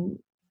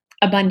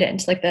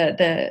abundant. Like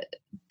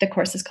the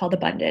course is called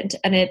Abundant,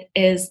 and it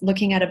is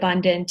looking at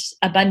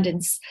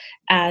abundance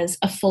as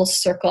a full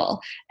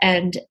circle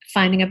and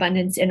finding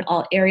abundance in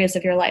all areas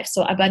of your life.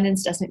 So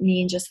abundance doesn't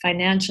mean just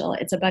financial,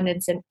 it's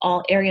abundance in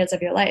all areas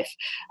of your life.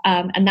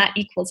 And that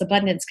equals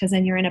abundance, because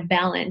then you're in a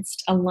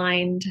balanced,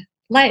 aligned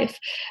life.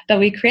 But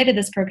we created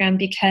this program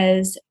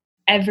because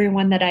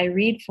everyone that I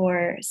read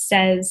for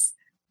says,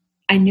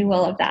 I knew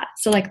all of that.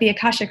 So like the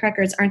Akashic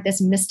records aren't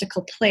this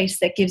mystical place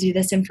that gives you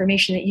this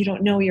information that you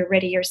don't know you're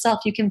ready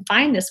yourself. You can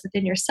find this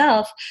within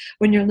yourself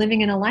when you're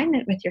living in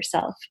alignment with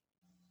yourself.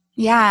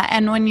 Yeah.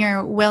 And when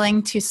you're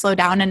willing to slow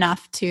down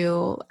enough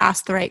to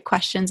ask the right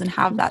questions and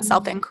have that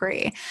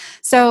self-inquiry.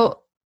 So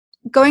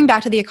going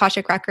back to the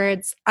Akashic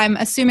Records, I'm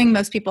assuming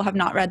most people have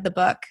not read the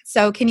book.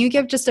 So can you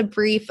give just a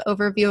brief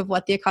overview of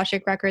what the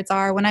Akashic Records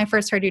are? When I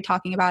first heard you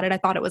talking about it, I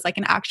thought it was like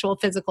an actual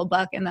physical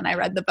book. And then I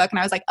read the book and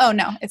I was like, oh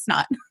no, it's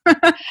not.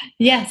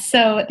 Yes,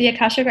 so the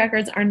Akashic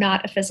Records are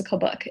not a physical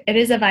book. It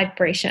is a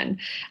vibration.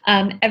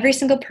 Every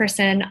single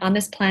person on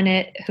this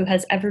planet who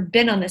has ever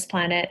been on this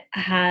planet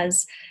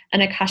has an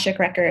Akashic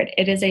record.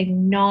 It is a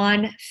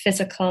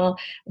non-physical,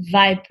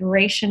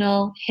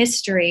 vibrational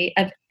history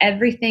of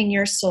everything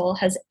your soul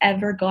has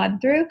ever gone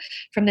through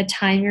from the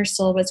time your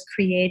soul was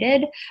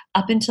created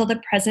up until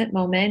the present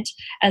moment,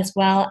 as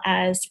well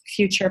as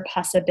future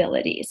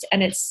possibilities.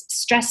 And it's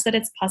stressed that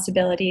it's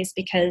possibilities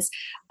because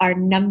our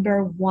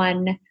number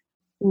one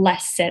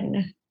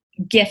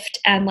gift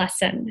and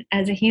lesson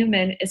as a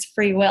human is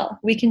free will.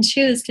 We can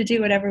choose to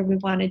do whatever we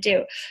want to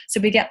do.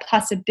 So we get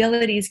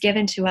possibilities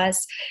given to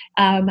us,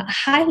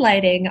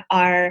 highlighting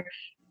our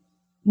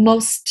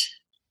most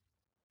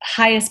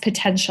highest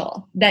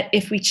potential, that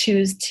if we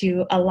choose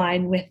to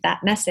align with that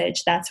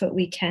message, that's what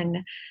we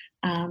can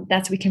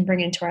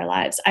bring into our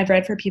lives. I've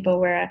read for people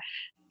where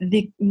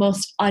the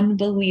most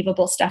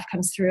unbelievable stuff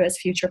comes through as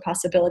future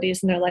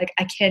possibilities. And they're like,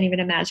 I can't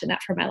even imagine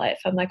that for my life.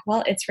 I'm like,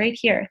 well, it's right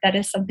here. That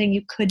is something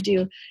you could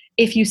do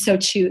if you so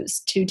choose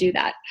to do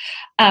that.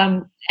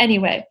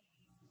 Anyway,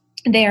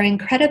 they are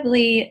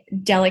incredibly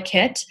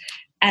delicate,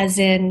 as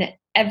in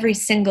every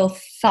single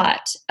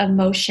thought,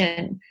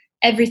 emotion,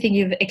 everything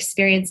you've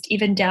experienced,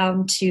 even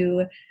down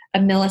to a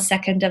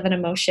millisecond of an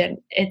emotion,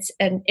 it's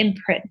an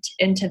imprint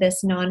into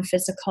this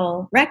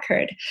non-physical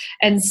record.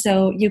 And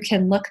so you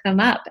can look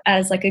them up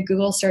as like a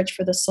Google search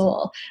for the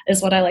soul,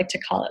 is what I like to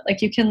call it. Like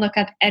you can look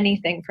up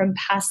anything from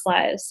past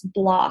lives,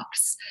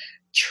 blocks,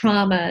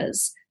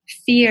 traumas,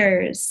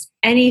 fears,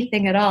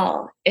 anything at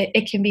all.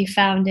 It can be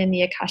found in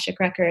the Akashic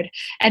record.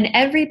 And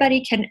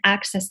everybody can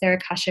access their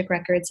Akashic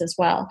records as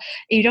well.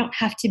 You don't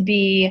have to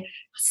be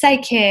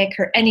psychic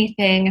or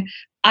anything.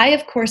 I,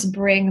 of course,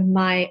 bring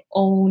my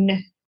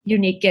own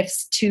unique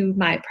gifts to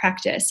my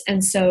practice.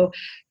 And so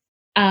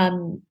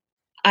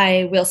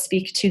I will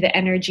speak to the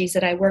energies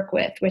that I work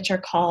with, which are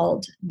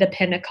called the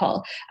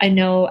pinnacle. I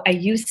know I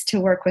used to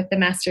work with the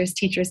masters,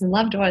 teachers, and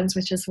loved ones,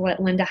 which is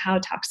what Linda Howe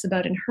talks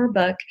about in her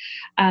book.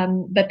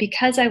 But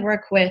because I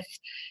work with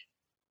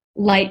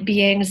light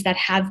beings that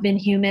have been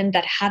human,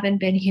 that haven't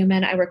been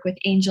human, I work with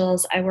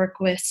angels, I work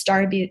with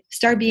star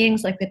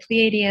beings like the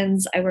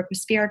Pleiadians, I work with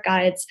spirit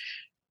guides,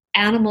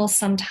 animals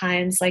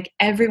sometimes, like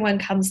everyone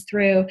comes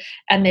through,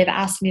 and they've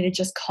asked me to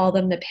just call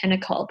them the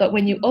pinnacle. But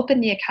when you open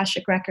the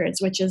Akashic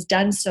records, which is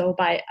done so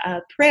by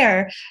a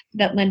prayer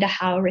that Linda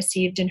Howe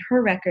received in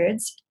her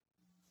records,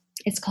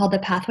 it's called the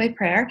Pathway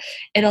Prayer.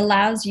 It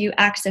allows you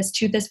access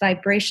to this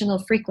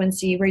vibrational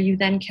frequency where you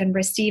then can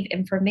receive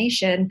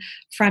information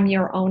from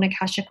your own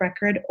Akashic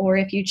record, or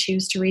if you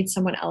choose to read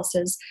someone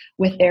else's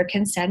with their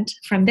consent,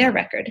 from their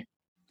record.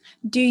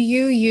 Do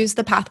you use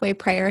the Pathway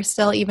Prayer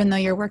still, even though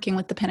you're working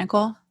with the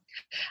pinnacle?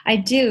 I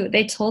do.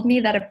 They told me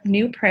that a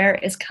new prayer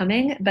is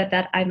coming, but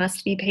that I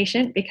must be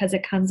patient because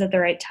it comes at the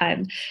right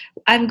time.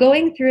 I'm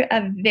going through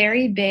a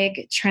very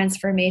big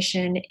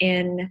transformation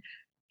in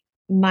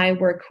my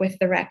work with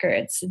the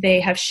records. They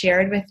have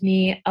shared with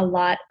me a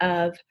lot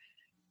of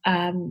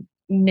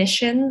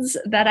missions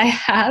that I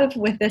have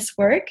with this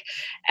work,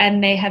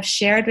 and they have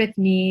shared with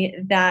me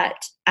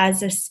that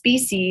as a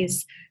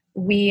species,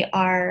 we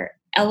are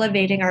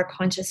elevating our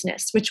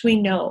consciousness, which we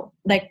know,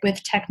 like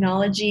with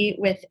technology,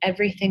 with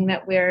everything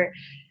that we're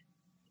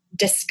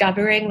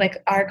discovering, like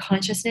our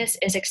consciousness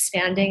is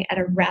expanding at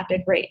a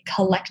rapid rate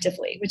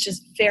collectively, which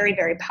is very,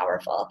 very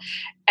powerful.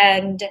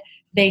 And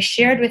they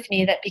shared with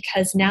me that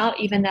because now,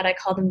 even that I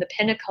call them the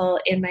pinnacle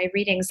in my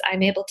readings,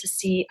 I'm able to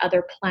see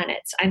other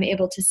planets. I'm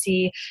able to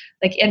see,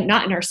 like,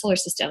 not in our solar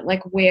system,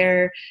 like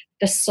where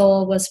the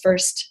soul was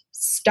first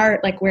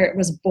start, like where it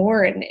was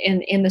born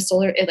in the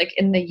solar, like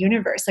in the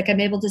universe. Like I'm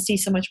able to see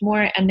so much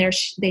more. And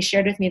they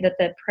shared with me that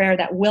the prayer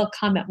that will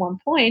come at one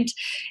point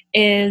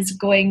is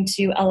going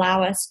to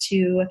allow us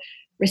to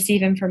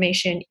receive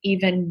information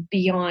even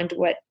beyond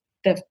what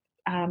the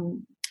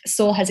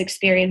soul has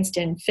experienced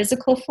in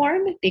physical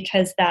form,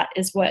 because that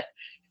is what,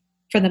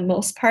 for the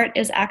most part,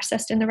 is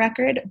accessed in the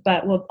record,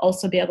 but we'll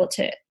also be able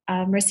to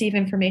receive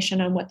information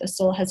on what the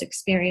soul has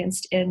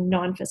experienced in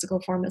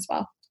non-physical form as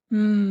well.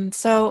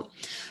 So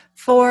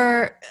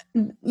for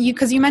you,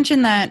 because you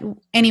mentioned that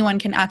anyone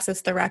can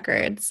access the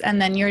records,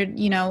 and then you're,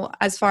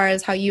 as far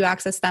as how you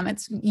access them,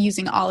 it's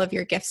using all of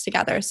your gifts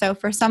together. So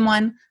for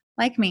someone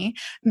like me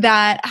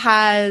that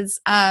has,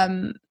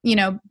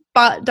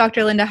 bought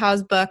Dr. Linda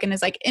Howe's book and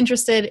is like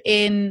interested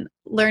in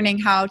learning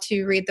how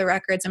to read the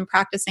records and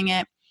practicing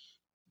it,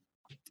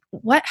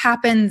 what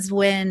happens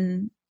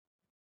when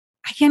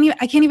I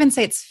can't even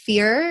say it's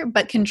fear,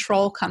 but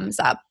control comes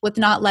up with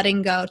not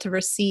letting go to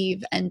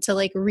receive and to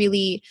like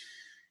really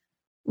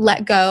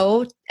let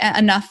go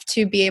enough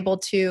to be able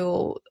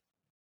to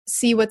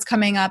see what's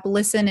coming up,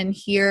 listen and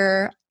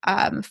hear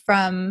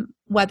from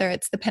whether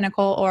it's the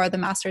pinnacle or the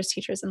masters,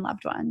 teachers, and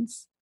loved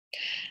ones?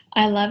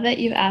 I love that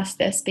you asked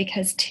this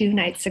because 2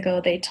 nights ago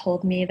they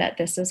told me that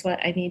this is what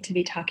I need to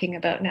be talking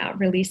about now,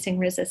 releasing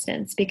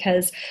resistance,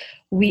 because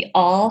we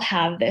all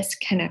have this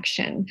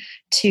connection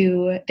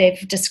to,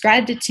 they've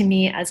described it to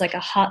me as like a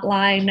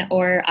hotline,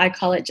 or I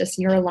call it just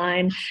your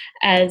line,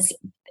 as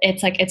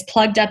it's like it's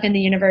plugged up in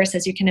the universe.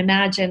 As you can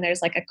imagine,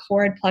 there's like a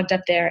cord plugged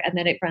up there, and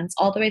then it runs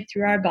all the way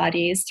through our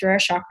bodies, through our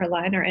chakra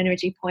line, our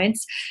energy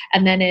points,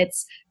 and then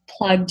it's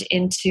plugged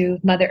into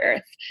Mother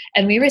Earth.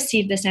 And we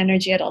receive this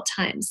energy at all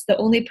times. The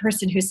only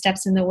person who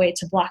steps in the way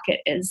to block it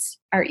is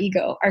our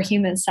ego, our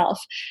human self.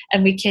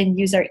 And we can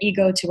use our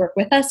ego to work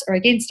with us or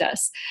against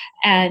us.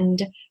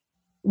 And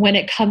when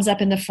it comes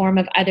up in the form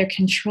of either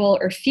control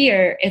or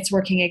fear, it's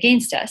working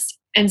against us.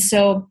 And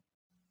so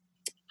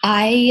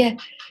I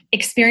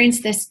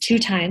experienced this 2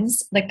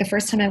 times. Like the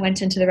first time I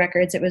went into the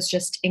records, it was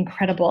just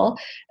incredible.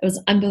 It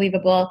was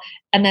unbelievable.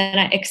 And then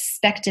I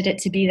expected it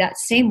to be that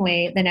same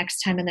way the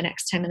next time and the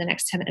next time and the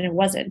next time, and it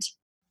wasn't.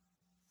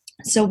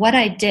 So what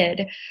I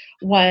did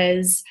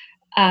was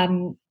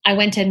I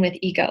went in with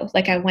ego.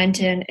 Like I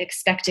went in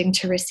expecting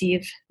to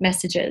receive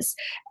messages,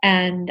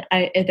 and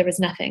there was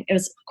nothing. It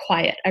was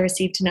quiet. I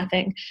received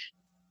nothing.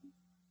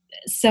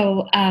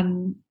 So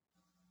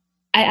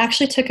I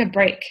actually took a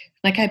break.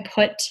 Like I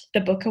put the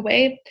book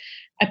away.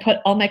 I put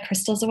all my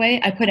crystals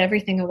away. I put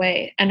everything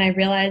away. And I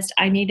realized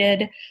I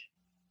needed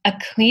a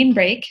clean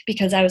break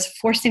because I was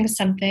forcing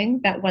something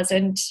that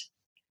wasn't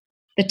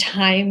the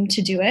time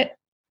to do it.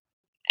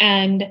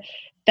 And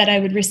that I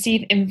would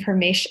receive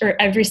information, or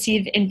I'd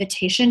receive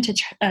invitation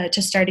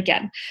to start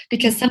again,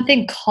 because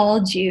something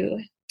called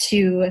you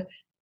to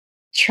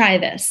try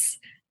this.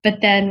 But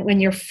then when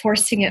you're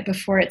forcing it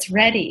before it's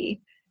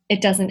ready,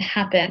 it doesn't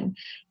happen.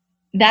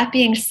 That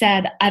being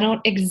said, I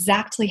don't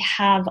exactly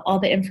have all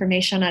the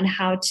information on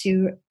how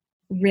to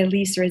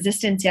release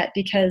resistance yet,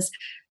 because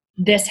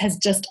this has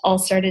just all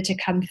started to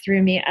come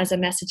through me as a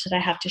message that I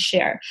have to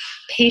share.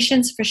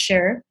 Patience for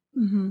sure.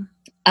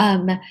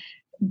 Mm-hmm.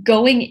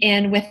 Going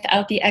in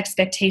without the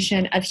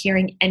expectation of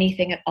hearing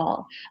anything at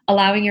all,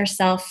 allowing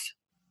yourself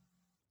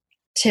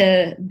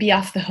to be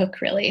off the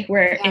hook, really,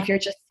 where if you're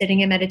just sitting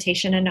in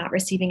meditation and not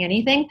receiving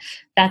anything,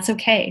 that's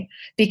okay,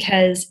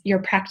 because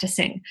you're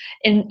practicing.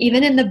 And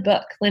even in the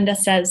book, Linda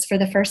says for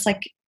the first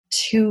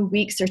 2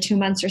 weeks or 2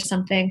 months or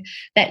something,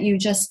 that you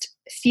just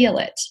feel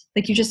it.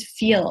 Like you just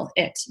feel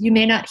it. You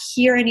may not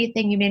hear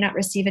anything. You may not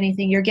receive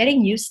anything. You're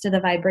getting used to the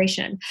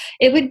vibration.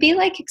 It would be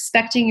like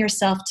expecting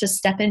yourself to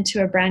step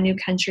into a brand new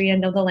country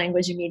and know the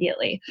language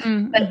immediately.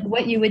 Mm-hmm. But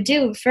what you would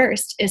do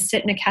first is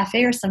sit in a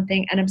cafe or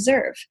something and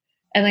observe.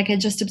 And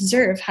just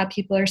observe how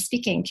people are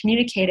speaking,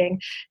 communicating,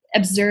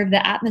 observe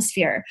the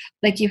atmosphere.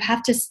 Like you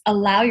have to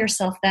allow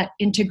yourself that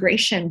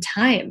integration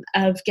time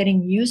of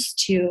getting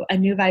used to a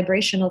new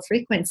vibrational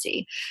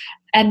frequency.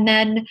 And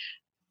then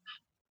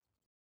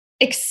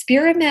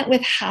experiment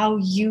with how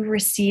you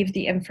receive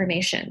the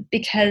information,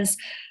 because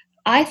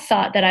I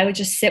thought that I would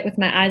just sit with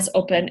my eyes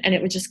open and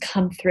it would just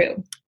come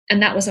through.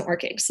 And that wasn't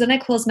working. So then I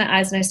closed my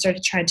eyes and I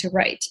started trying to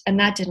write, and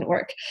that didn't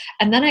work.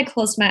 And then I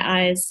closed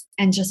my eyes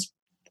and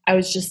I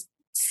was just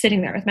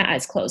sitting there with my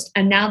eyes closed.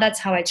 And now that's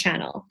how I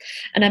channel.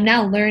 And I'm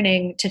now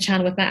learning to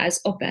channel with my eyes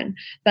open.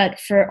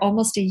 But for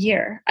almost a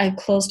year, I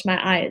closed my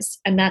eyes,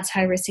 and that's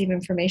how I receive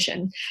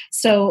information.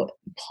 So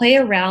play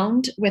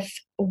around with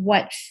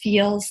what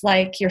feels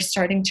like you're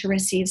starting to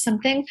receive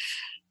something.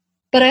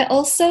 But I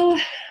also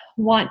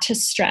want to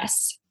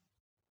stress,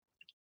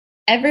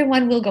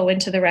 everyone will go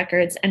into the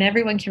records and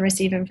everyone can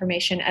receive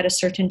information at a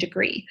certain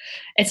degree.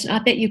 It's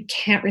not that you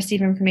can't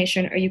receive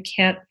information or you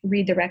can't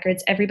read the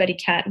records. Everybody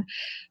can.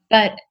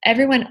 But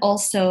everyone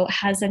also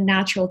has a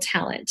natural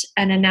talent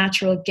and a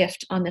natural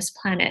gift on this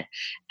planet.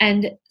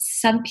 And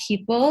some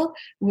people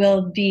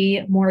will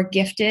be more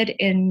gifted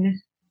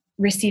in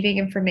receiving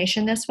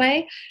information this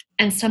way,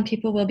 and some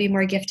people will be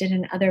more gifted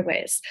in other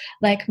ways.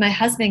 Like my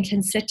husband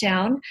can sit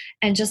down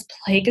and just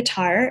play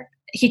guitar.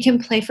 He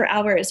can play for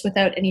hours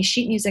without any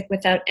sheet music,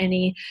 without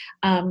any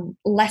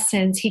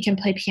lessons. He can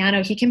play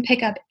piano. He can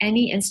pick up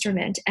any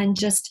instrument and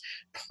just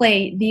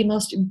play the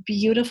most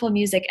beautiful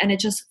music, and it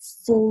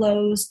just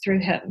flows through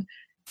him.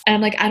 And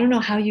I'm like, I don't know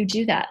how you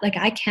do that. Like,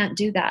 I can't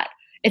do that.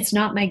 It's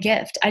not my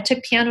gift. I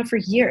took piano for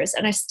years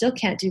and I still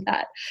can't do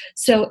that.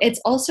 So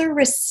it's also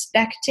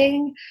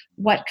respecting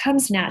what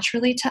comes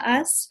naturally to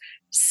us,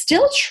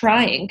 still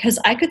trying, because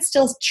I could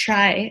still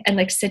try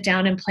and sit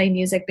down and play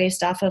music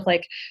based off of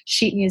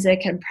sheet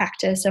music and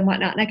practice and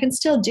whatnot, and I can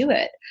still do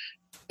it.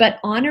 But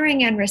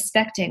honoring and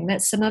respecting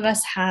that some of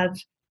us have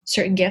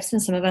certain gifts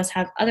and some of us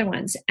have other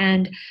ones,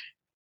 and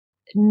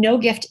no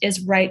gift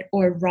is right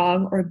or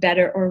wrong or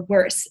better or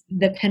worse.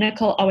 The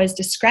Pinnacle always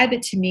describe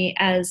it to me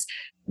as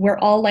we're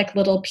all like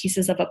little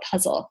pieces of a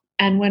puzzle,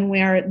 and when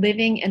we are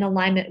living in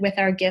alignment with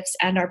our gifts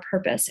and our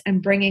purpose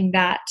and bringing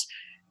that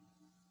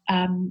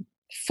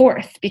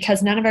Fourth,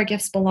 because none of our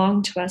gifts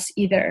belong to us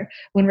either.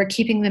 When we're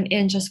keeping them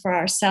in just for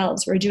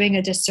ourselves, we're doing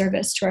a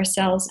disservice to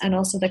ourselves and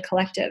also the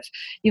collective.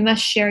 You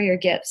must share your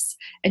gifts,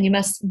 and you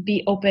must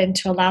be open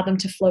to allow them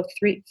to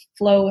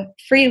flow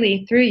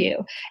freely through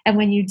you. And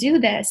when you do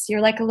this, you're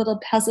like a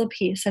little puzzle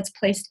piece that's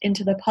placed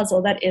into the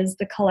puzzle that is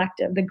the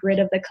collective, the grid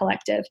of the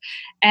collective.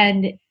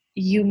 And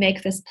you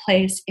make this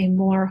place a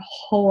more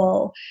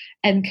whole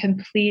and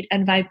complete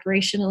and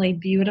vibrationally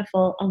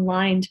beautiful,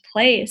 aligned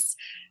place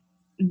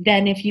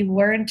than if you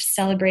weren't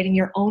celebrating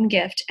your own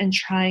gift and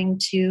trying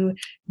to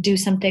do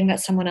something that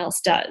someone else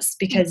does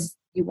because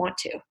you want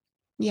to.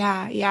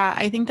 Yeah. Yeah.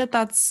 I think that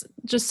that's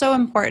just so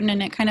important.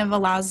 And it kind of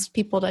allows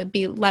people to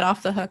be let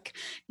off the hook,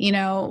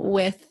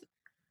 with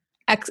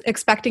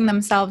expecting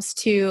themselves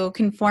to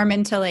conform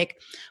into like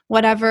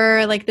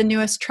whatever like the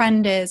newest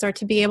trend is, or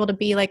to be able to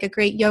be like a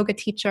great yoga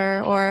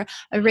teacher or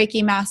a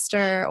Reiki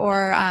master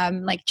or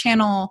like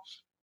channel.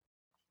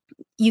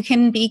 You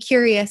can be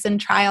curious and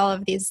try all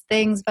of these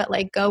things, but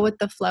like go with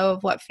the flow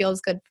of what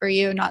feels good for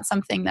you, not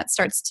something that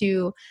starts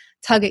to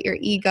tug at your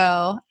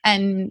ego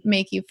and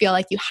make you feel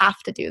like you have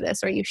to do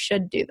this or you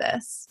should do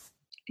this.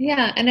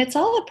 Yeah. And it's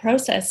all a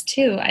process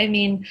too. I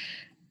mean,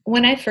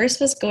 when I first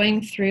was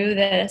going through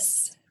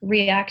this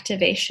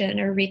reactivation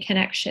or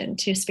reconnection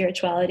to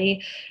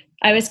spirituality,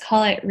 I always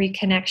call it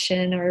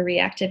reconnection or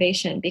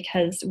reactivation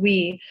because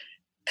we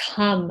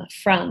come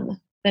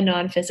from the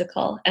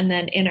non-physical, and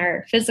then in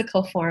our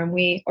physical form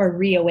or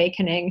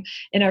reawakening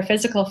in our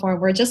physical form,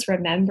 we're just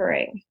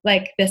remembering,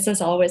 like this is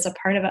always a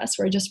part of us,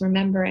 we're just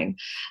remembering.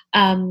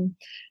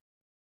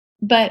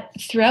 But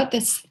throughout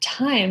this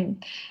time,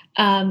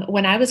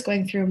 when I was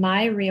going through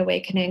my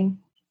reawakening,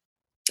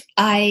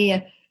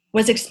 I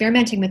was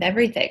experimenting with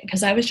everything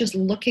because I was just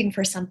looking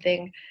for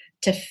something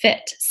to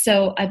fit.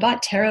 So I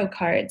bought tarot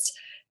cards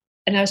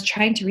and I was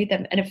trying to read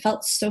them, and it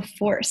felt so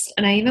forced.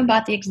 And I even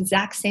bought the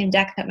exact same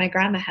deck that my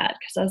grandma had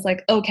because I was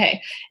like,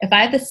 okay, if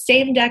I have the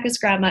same deck as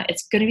grandma,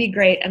 it's going to be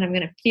great, and I'm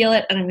going to feel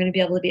it, and I'm going to be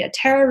able to be a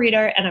tarot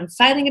reader, and I'm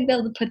finally going to be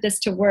able to put this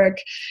to work,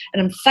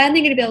 and I'm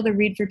finally going to be able to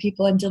read for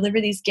people and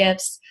deliver these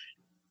gifts.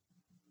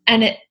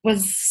 And it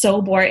was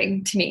so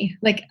boring to me.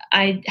 Like,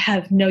 I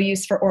have no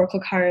use for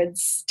oracle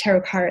cards,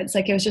 tarot cards.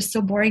 Like, it was just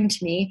so boring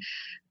to me.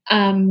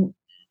 I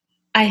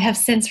have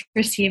since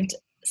received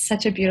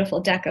such a beautiful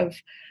deck of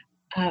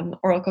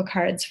oracle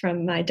cards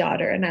from my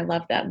daughter, and I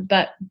love them,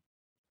 but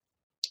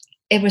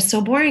it was so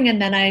boring. And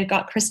then I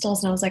got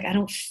crystals and I was like, I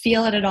don't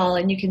feel it at all.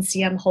 And you can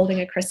see I'm holding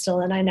a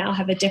crystal, and I now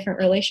have a different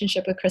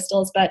relationship with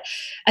crystals. But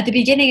at the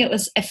beginning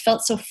it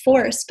felt so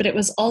forced, but it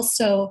was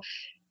also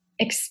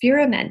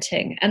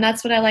experimenting. And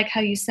that's what I like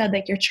how you said,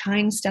 like, you're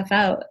trying stuff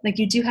out. Like,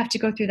 you do have to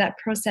go through that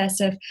process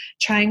of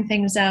trying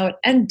things out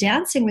and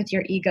dancing with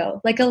your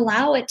ego. Like,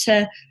 allow it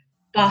to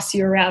boss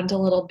you around a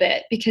little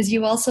bit, because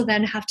you also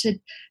then have to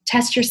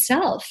test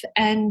yourself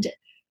and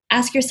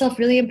ask yourself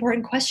really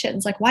important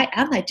questions. Like, why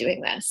am I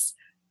doing this?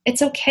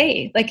 It's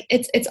okay. Like,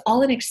 it's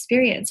all an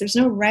experience. There's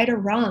no right or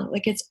wrong.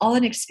 Like, it's all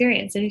an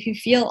experience. And if you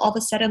feel all of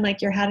a sudden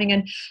like you're having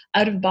an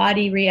out of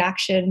body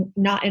reaction,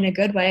 not in a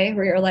good way,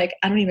 where you're like,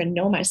 I don't even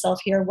know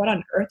myself here. What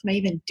on earth am I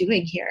even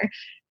doing here?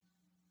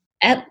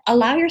 And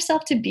allow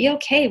yourself to be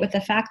okay with the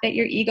fact that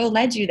your ego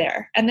led you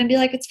there, and then be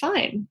like, it's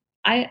fine.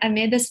 I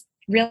made this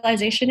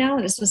realization now,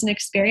 and this was an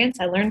experience.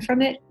 I learned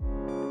from it.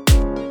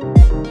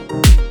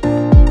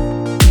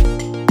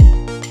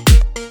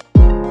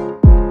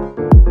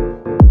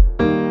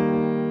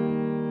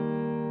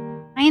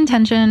 My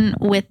intention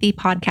with the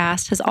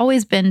podcast has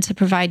always been to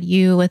provide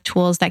you with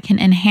tools that can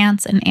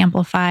enhance and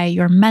amplify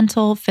your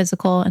mental,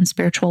 physical, and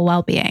spiritual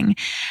well-being.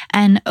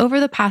 And over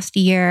the past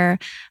year,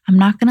 I'm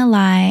not going to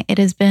lie, it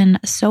has been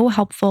so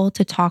helpful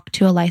to talk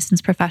to a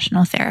licensed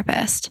professional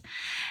therapist.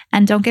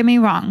 And don't get me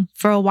wrong,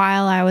 for a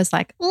while I was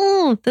like,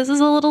 oh, this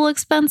is a little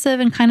expensive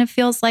and kind of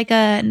feels like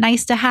a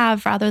nice to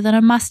have rather than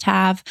a must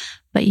have.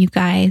 But you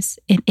guys,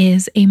 it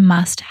is a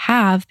must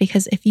have,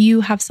 because if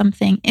you have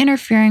something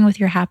interfering with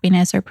your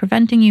happiness or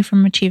preventing you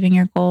from achieving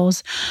your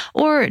goals,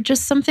 or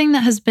just something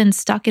that has been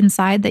stuck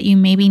inside that you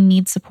maybe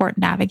need support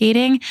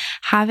navigating,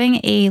 having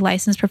a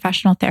licensed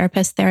professional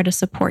therapist there to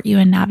support you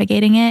in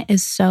navigating it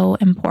is so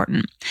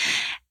important.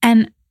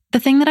 And the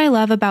thing that I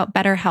love about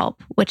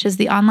BetterHelp, which is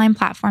the online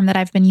platform that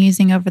I've been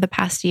using over the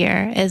past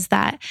year, is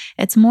that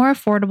it's more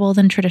affordable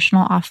than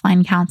traditional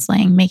offline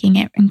counseling, making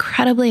it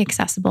incredibly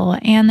accessible,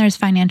 and there's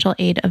financial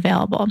aid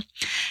available.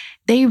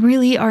 They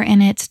really are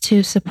in it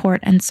to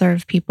support and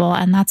serve people,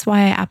 and that's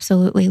why I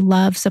absolutely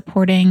love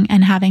supporting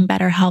and having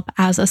BetterHelp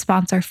as a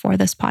sponsor for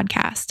this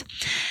podcast.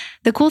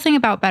 The cool thing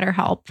about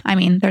BetterHelp, I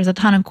mean, there's a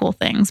ton of cool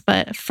things,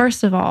 but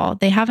first of all,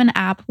 they have an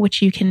app which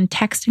you can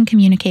text and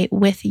communicate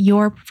with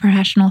your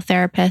professional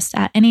therapist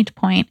at any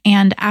point.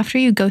 And after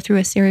you go through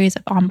a series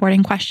of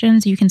onboarding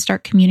questions, you can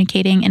start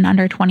communicating in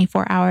under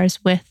 24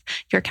 hours with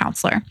your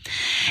counselor.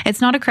 It's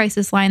not a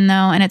crisis line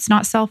though, and it's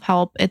not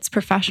self-help. It's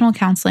professional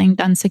counseling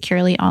done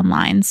securely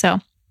online.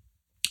 So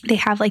They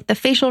have like the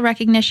facial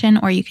recognition,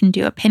 or you can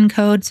do a PIN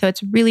code. So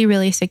it's really,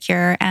 really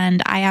secure.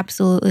 And I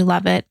absolutely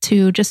love it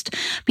to just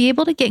be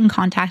able to get in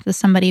contact with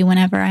somebody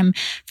whenever I'm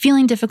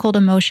feeling difficult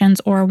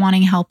emotions or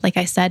wanting help, like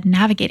I said,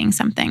 navigating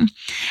something.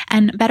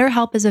 And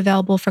BetterHelp is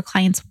available for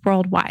clients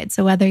worldwide.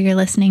 So whether you're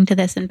listening to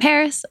this in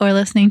Paris or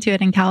listening to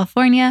it in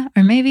California,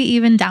 or maybe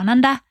even down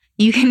under,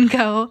 you can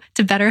go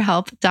to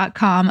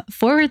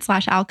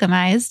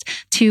betterhelp.com/alchemized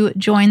to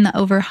join the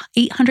over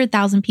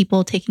 800,000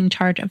 people taking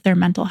charge of their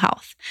mental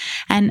health.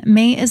 And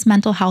May is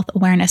Mental Health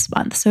Awareness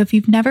Month. So if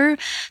you've never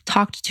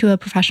talked to a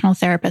professional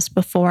therapist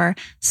before,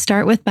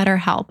 start with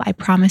BetterHelp. I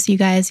promise you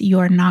guys,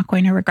 you're not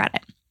going to regret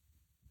it.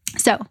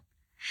 So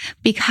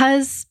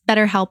because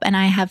BetterHelp and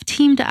I have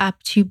teamed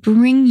up to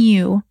bring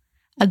you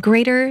a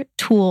greater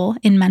tool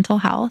in mental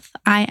health,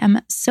 I am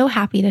so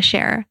happy to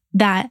share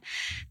that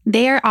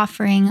they are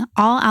offering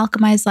all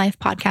Alchemized Life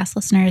podcast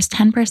listeners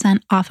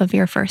 10% off of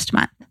your first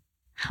month.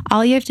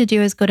 All you have to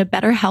do is go to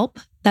BetterHelp,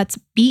 that's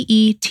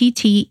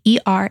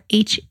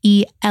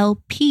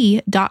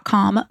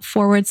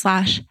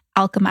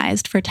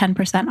BetterHelp.com/alchemized for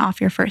 10%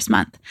 off your first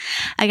month.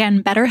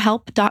 Again,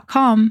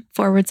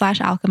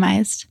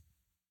 BetterHelp.com/alchemized.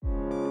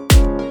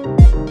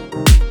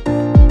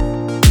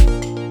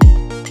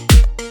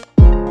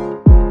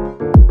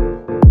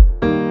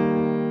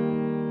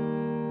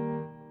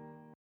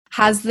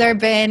 Has there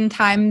been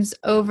times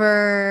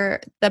over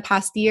the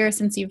past year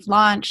since you've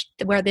launched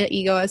where the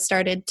ego has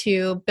started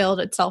to build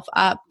itself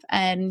up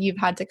and you've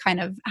had to kind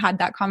of had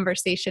that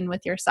conversation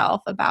with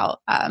yourself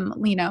about,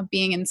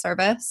 being in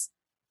service?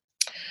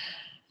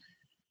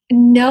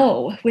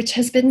 No, which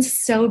has been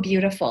so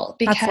beautiful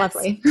because That's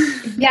lovely.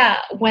 yeah,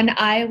 when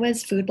I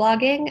was food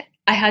blogging,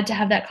 I had to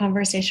have that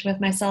conversation with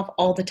myself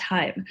all the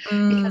time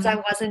because I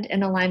wasn't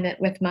in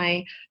alignment with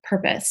my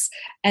purpose.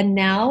 And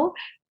now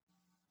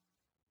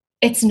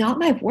it's not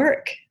my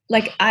work.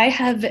 Like, I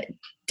have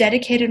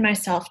dedicated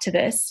myself to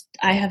this.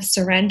 I have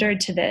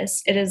surrendered to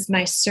this. It is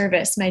my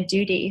service, my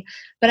duty,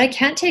 but I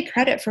can't take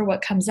credit for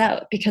what comes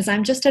out because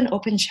I'm just an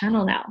open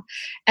channel now.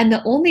 And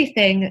the only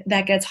thing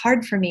that gets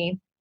hard for me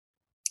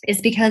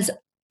is because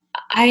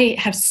I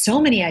have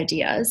so many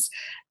ideas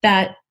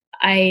that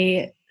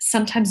I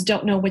sometimes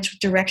don't know which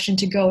direction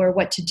to go or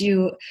what to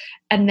do.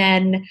 And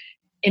then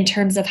in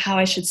terms of how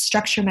I should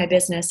structure my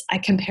business, I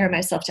compare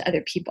myself to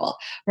other people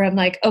where I'm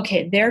like,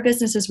 okay, their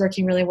business is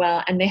working really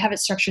well and they have it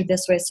structured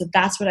this way. So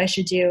that's what I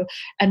should do.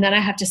 And then I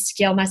have to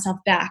scale myself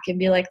back and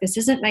be like, this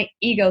isn't my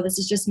ego. This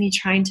is just me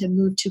trying to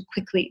move too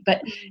quickly,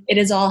 but it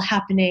is all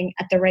happening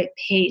at the right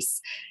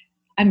pace.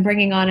 I'm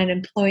bringing on an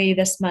employee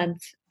this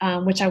month,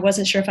 which I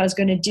wasn't sure if I was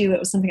going to do. It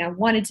was something I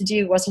wanted to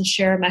do, wasn't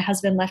sure. My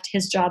husband left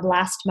his job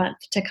last month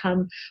to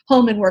come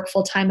home and work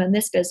full time on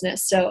this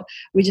business. So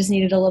we just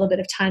needed a little bit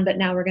of time, but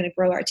now we're going to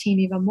grow our team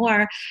even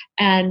more.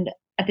 And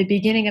at the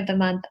beginning of the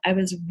month, I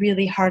was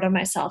really hard on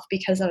myself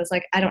because I was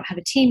like, I don't have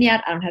a team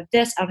yet. I don't have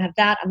this. I don't have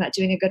that. I'm not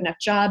doing a good enough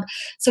job.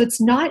 So it's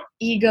not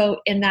ego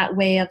in that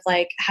way of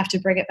like, have to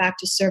bring it back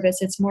to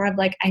service. It's more of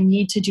like, I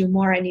need to do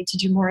more. I need to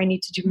do more. I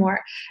need to do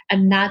more.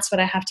 And that's what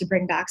I have to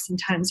bring back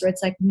sometimes, where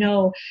it's like,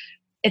 no,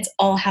 it's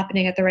all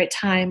happening at the right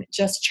time.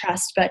 Just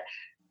trust. But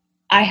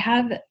I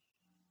have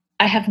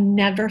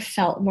never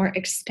felt more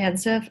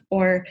expansive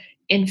or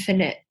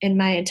infinite in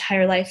my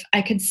entire life.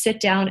 I could sit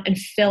down and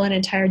fill an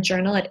entire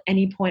journal at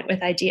any point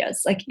with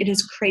ideas. Like, it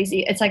is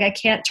crazy. It's like I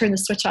can't turn the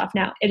switch off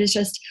now. It is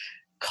just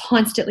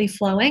constantly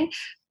flowing.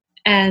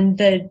 And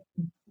the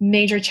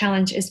major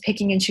challenge is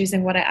picking and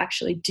choosing what I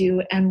actually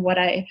do and what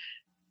I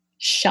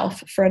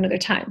shelf for another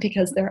time,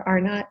 because there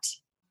are not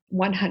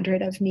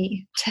 100 of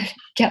me to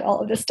get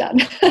all of this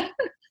done.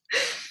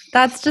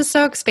 That's just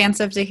so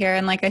expansive to hear.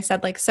 And like I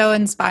said, like so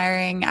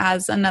inspiring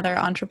as another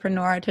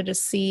entrepreneur to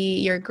just see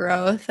your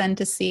growth and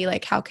to see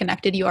like how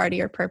connected you are to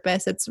your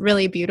purpose. It's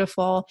really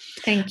beautiful.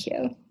 Thank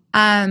you.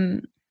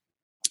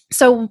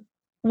 So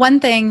one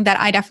thing that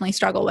I definitely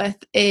struggle with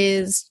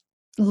is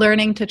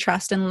learning to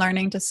trust and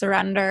learning to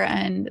surrender.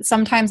 And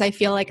sometimes I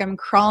feel like I'm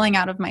crawling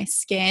out of my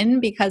skin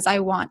because I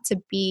want to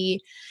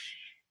be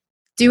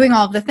doing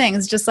all of the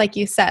things, just like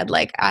you said,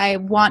 like I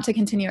want to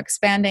continue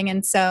expanding.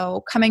 And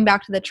so coming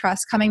back to the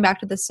trust, coming back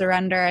to the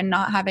surrender, and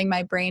not having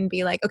my brain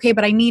be like, okay,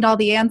 but I need all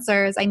the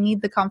answers. I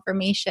need the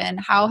confirmation.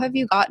 How have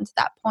you gotten to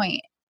that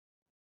point?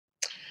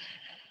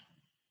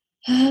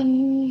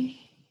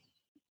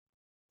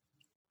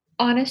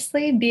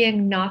 Honestly,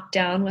 being knocked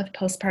down with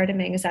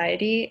postpartum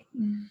anxiety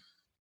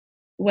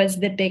was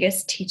the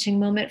biggest teaching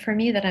moment for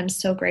me that I'm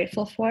so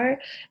grateful for.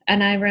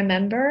 And I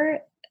remember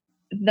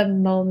the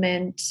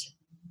moment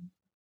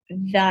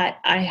that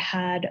I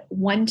had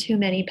one too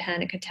many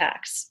panic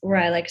attacks where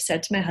I like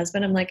said to my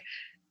husband, I'm like,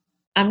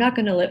 I'm not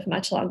going to live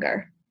much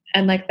longer.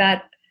 And like,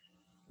 that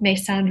may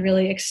sound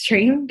really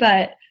extreme,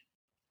 but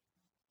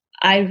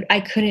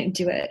I couldn't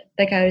do it.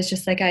 Like, I was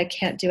just like, I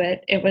can't do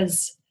it. It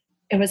was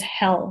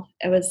hell.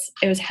 It was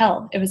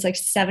hell. It was like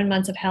 7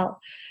 months of hell.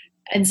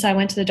 And so I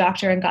went to the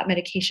doctor and got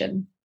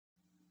medication.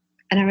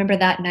 And I remember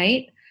that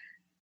night,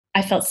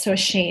 I felt so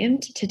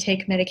ashamed to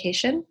take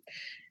medication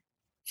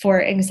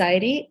for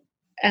anxiety.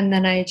 And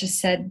then I just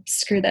said,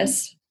 screw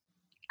this.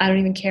 I don't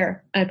even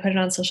care. I put it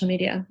on social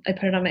media. I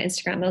put it on my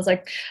Instagram. I was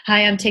like,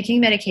 hi, I'm taking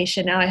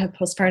medication now. I have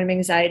postpartum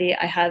anxiety.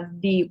 I have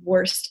the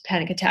worst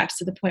panic attacks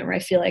to the point where I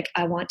feel like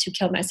I want to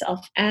kill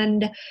myself.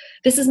 And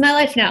this is my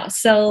life now.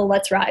 So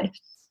let's ride.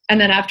 And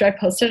then after I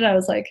posted it, I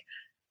was like,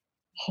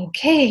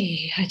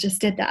 okay, I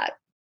just did that.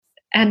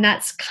 And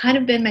that's kind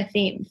of been my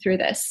theme through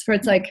this, where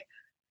it's like,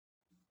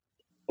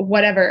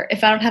 whatever,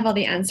 if I don't have all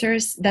the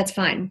answers, that's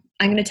fine.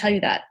 I'm going to tell you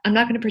that. I'm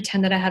not going to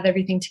pretend that I have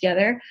everything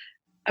together.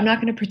 I'm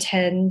not going to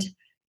pretend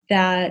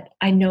that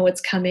I know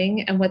what's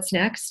coming and what's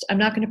next. I'm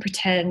not going to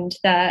pretend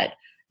that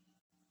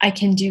I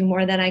can do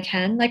more than I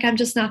can. Like, I'm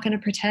just not going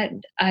to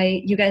pretend.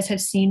 You guys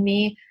have seen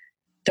me,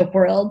 the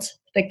world,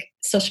 like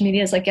social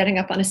media is like getting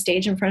up on a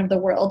stage in front of the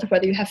world,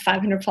 whether you have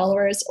 500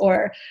 followers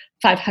or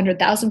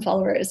 500,000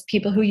 followers,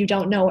 people who you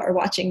don't know are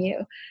watching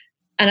you.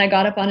 And I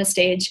got up on a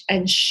stage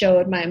and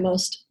showed my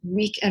most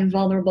weak and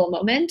vulnerable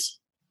moment.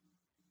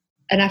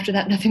 And after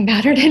that, nothing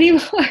mattered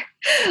anymore.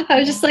 I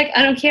was just like,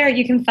 I don't care.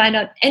 You can find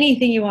out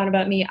anything you want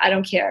about me. I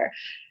don't care.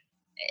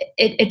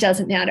 It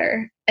doesn't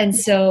matter. And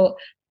so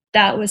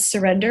that was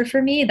surrender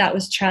for me. That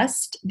was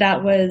trust.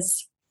 That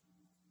was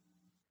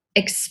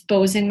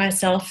exposing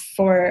myself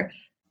for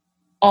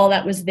all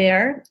that was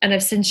there. And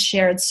I've since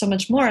shared so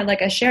much more.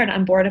 Like I shared,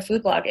 I'm bored of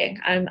food blogging.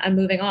 I'm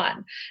moving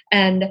on.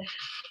 And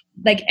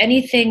like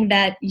anything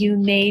that you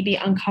may be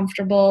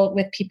uncomfortable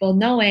with people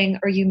knowing,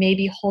 or you may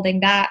be holding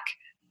back,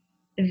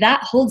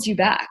 that holds you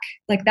back.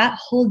 Like that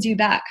holds you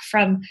back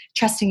from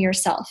trusting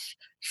yourself,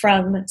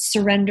 from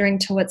surrendering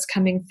to what's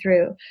coming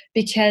through.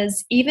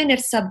 Because even if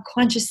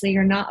subconsciously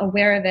you're not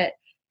aware of it,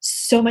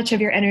 so much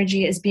of your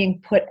energy is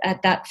being put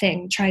at that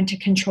thing, trying to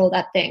control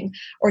that thing,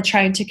 or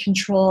trying to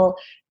control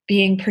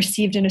being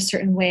perceived in a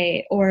certain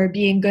way, or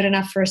being good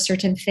enough for a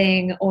certain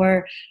thing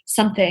or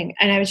something.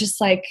 And I was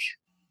just like,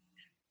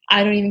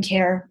 I don't even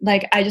care.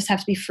 Like, I just have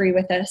to be free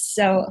with this.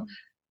 So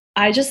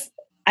I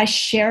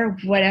share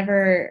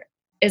whatever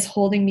is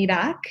holding me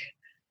back,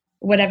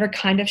 whatever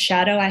kind of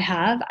shadow I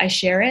have, I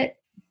share it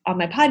on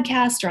my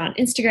podcast or on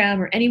Instagram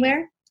or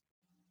anywhere.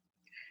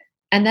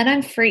 And then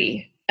I'm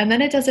free. And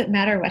then it doesn't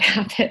matter what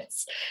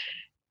happens.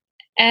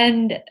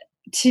 And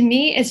to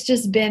me, it's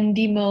just been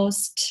the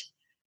most,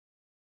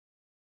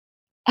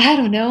 I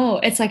don't know.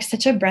 It's like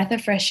such a breath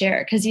of fresh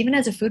air. Because even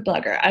as a food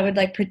blogger, I would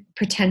like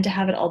pretend to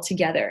have it all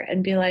together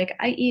and be like,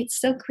 I eat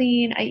so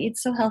clean, I eat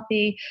so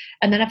healthy.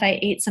 And then if I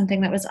ate something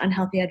that was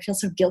unhealthy, I'd feel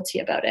so guilty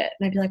about it.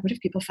 And I'd be like, what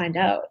if people find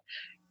out?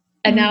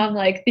 And now I'm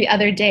like, the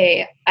other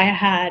day I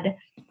had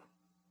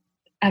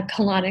a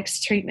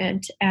colonics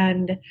treatment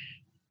and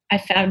I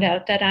found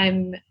out that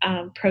I'm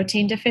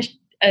protein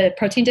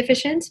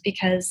deficient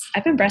because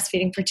I've been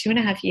breastfeeding for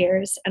 2.5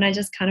 years and I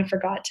just kind of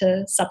forgot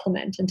to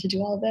supplement and to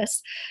do all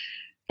this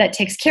that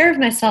takes care of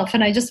myself.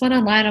 And I just went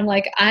online. I'm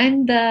like,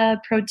 I'm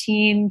the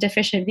protein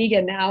deficient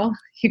vegan now,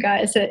 you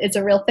guys. It's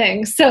a real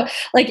thing. So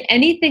like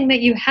anything that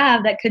you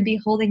have that could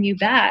be holding you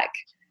back,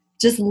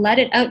 just let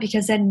it out,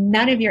 because then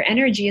none of your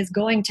energy is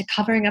going to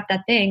covering up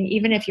that thing.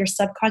 Even if you're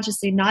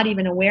subconsciously not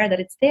even aware that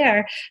it's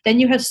there, then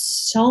you have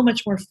so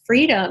much more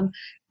freedom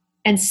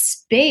and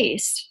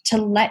space to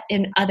let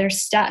in other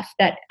stuff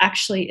that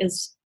actually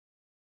is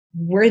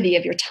worthy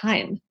of your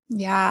time.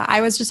 Yeah,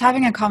 I was just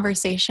having a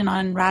conversation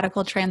on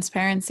radical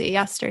transparency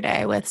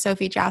yesterday with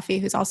Sophie Jaffe,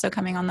 who's also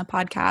coming on the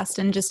podcast,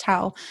 and just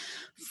how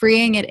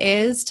freeing it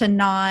is to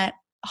not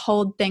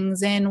hold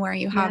things in where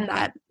you have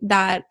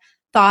that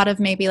thought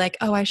of maybe like,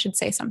 oh, I should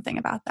say something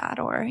about that,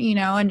 or, you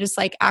know, and just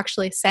like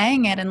actually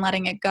saying it and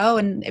letting it go,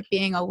 and it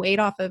being a weight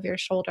off of your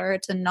shoulder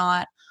to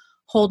not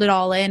hold it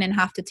all in and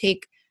have to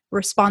take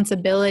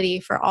responsibility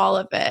for all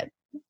of it,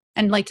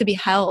 and like to be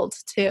held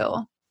too.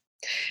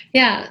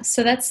 Yeah.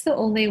 So that's the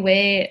only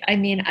way. I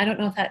mean, I don't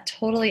know if that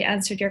totally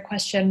answered your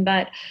question,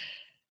 but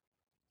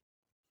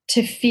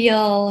to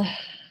feel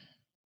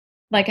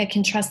like I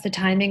can trust the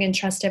timing and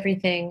trust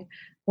everything,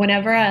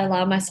 whenever I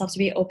allow myself to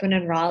be open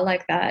and raw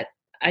like that,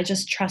 I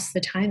just trust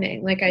the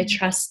timing. Like I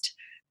trust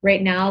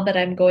right now that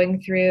I'm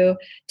going through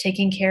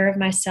taking care of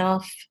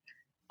myself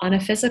on a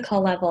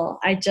physical level.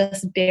 I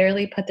just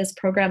barely put this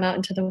program out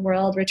into the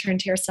world, Return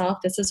to Yourself.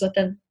 This is what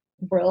the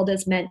world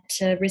is meant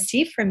to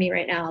receive from me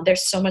right now.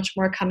 There's so much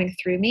more coming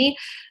through me,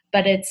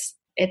 but it's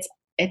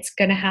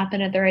going to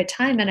happen at the right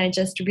time. And I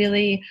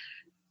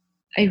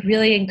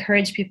really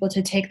encourage people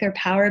to take their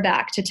power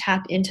back, to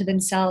tap into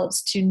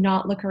themselves, to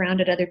not look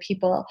around at other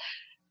people.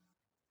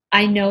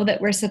 I know that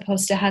we're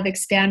supposed to have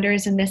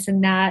expanders and this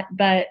and that,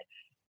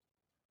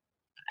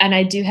 and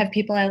I do have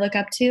people I look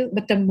up to,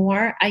 but the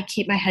more I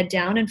keep my head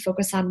down and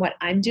focus on what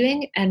I'm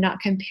doing and not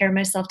compare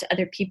myself to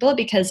other people,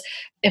 because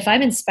if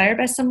I'm inspired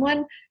by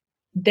someone,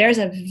 there's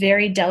a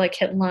very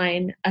delicate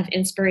line of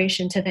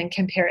inspiration to then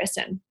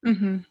comparison.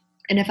 Mm-hmm.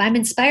 And if I'm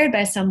inspired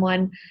by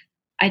someone,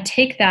 I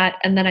take that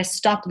and then I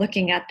stop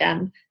looking at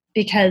them,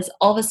 because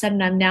all of a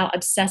sudden I'm now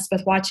obsessed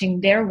with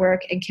watching their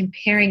work and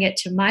comparing it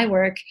to my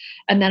work.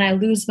 And then I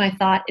lose my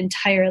thought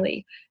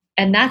entirely.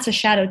 And that's a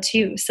shadow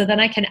too. So then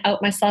I can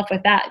out myself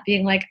with that,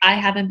 being like, I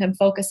haven't been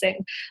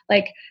focusing.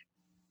 Like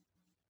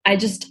I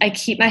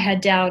keep my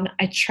head down.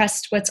 I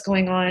trust what's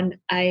going on.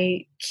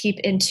 I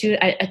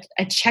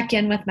check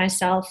in with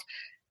myself,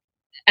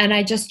 and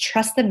I just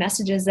trust the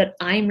messages that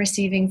I'm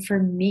receiving for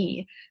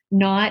me,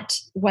 not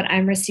what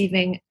I'm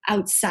receiving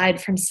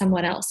outside from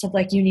someone else of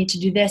like, you need to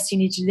do this, you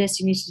need to do this,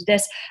 you need to do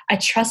this. I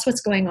trust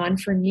what's going on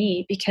for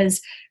me,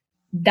 because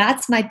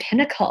that's my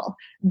pinnacle.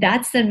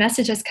 That's the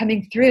message that's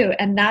coming through.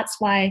 And that's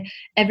why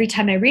every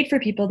time I read for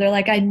people, they're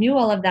like, I knew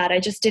all of that. I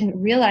just didn't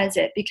realize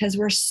it, because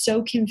we're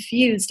so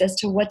confused as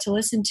to what to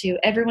listen to.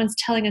 Everyone's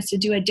telling us to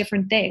do a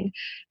different thing.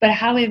 But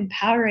how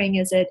empowering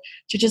is it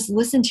to just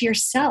listen to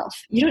yourself?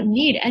 You don't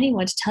need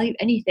anyone to tell you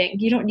anything.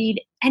 You don't need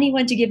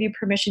anyone to give you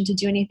permission to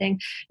do anything.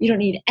 You don't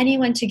need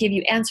anyone to give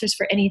you answers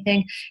for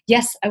anything.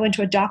 Yes, I went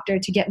to a doctor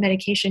to get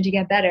medication to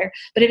get better,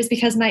 but it was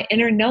because my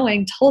inner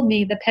knowing told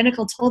me, the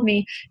pinnacle told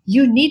me,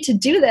 you need to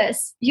do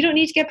this. You don't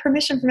need to get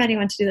permission from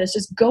anyone to do this.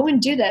 Just go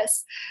and do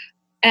this.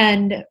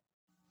 And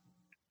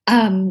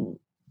I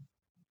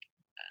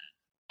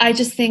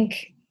just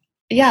think,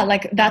 yeah,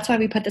 like that's why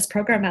we put this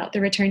program out,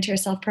 the Return to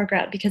Yourself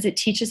program, because it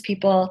teaches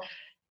people.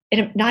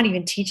 It not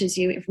even teaches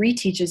you, it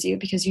reteaches you,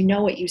 because you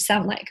know what you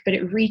sound like, but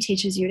it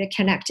reteaches you to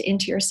connect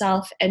into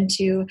yourself and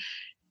to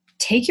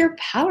take your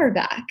power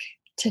back,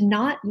 to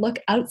not look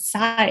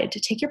outside, to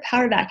take your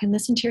power back and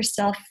listen to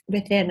yourself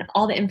within.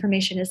 All the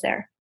information is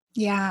there.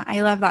 Yeah,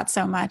 I love that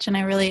so much. And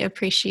I really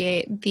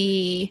appreciate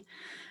the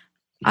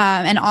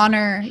and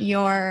honor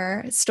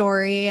your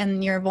story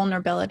and your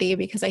vulnerability,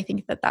 because I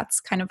think that that's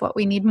kind of what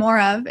we need more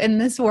of in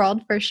this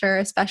world for sure,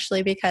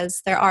 especially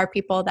because there are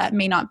people that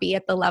may not be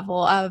at the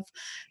level of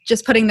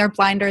just putting their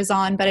blinders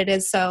on, but it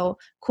is so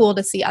cool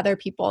to see other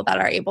people that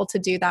are able to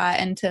do that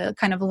and to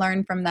kind of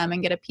learn from them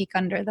and get a peek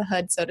under the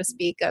hood, so to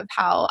speak, of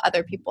how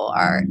other people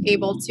are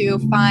able to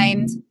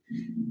find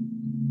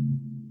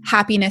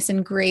happiness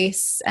and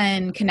grace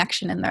and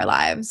connection in their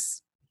lives.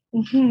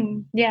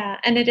 Mm-hmm. Yeah.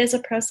 And it is a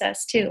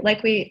process too.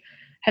 Like we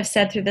have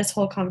said through this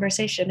whole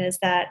conversation, is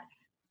that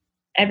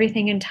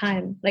everything in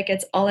time, like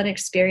it's all an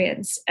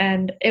experience.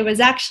 And it was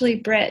actually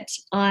Britt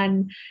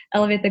on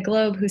Elevate the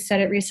Globe who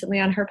said it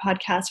recently on her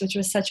podcast, which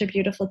was such a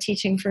beautiful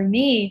teaching for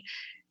me,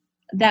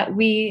 that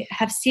we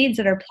have seeds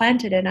that are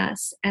planted in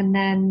us, and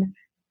then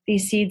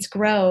these seeds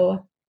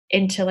grow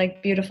into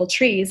like beautiful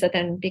trees that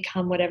then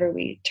become whatever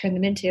we turn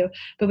them into.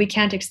 But we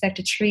can't expect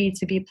a tree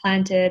to be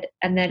planted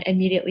and then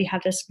immediately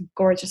have this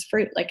gorgeous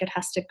fruit. Like it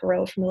has to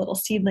grow from a little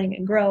seedling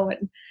and grow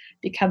and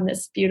become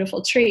this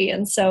beautiful tree.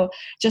 And so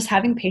just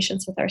having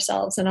patience with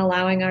ourselves and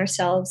allowing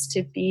ourselves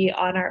to be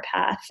on our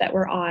path that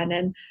we're on,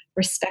 and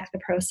respect the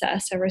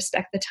process and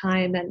respect the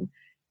time, and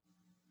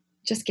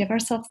just give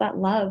ourselves that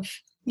love.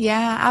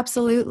 Yeah,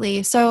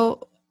 absolutely.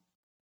 So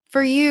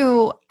for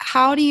you,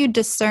 how do you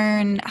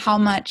discern how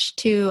much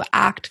to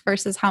act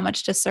versus how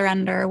much to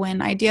surrender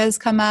when ideas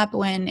come up,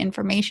 when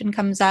information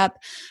comes up,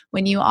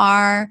 when you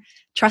are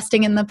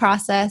trusting in the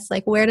process?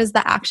 Like, where does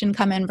the action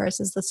come in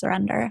versus the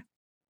surrender?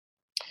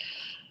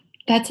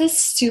 That's a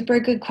super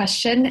good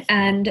question.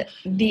 And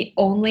the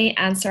only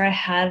answer I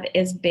have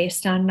is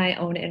based on my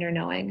own inner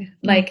knowing.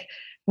 Mm-hmm. Like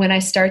when I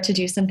start to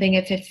do something,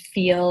 if it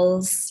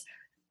feels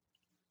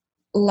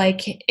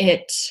like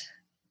it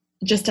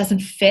just doesn't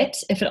fit,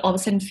 if it all of a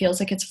sudden feels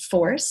like it's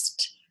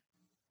forced,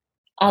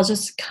 I'll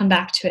just come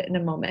back to it in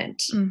a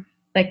moment.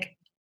 Like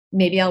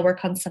maybe I'll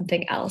work on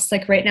something else.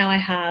 Like right now I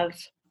have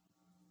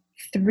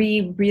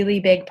 3 really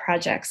big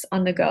projects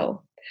on the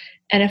go.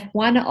 And if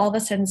one all of a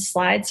sudden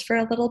slides for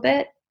a little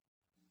bit,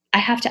 I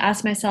have to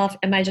ask myself,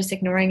 am I just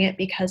ignoring it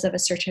because of a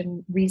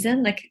certain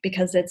reason? Like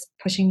because it's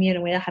pushing me in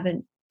a way I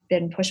haven't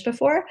been pushed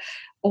before?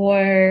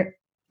 Or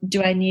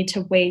do I need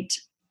to wait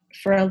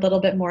for a little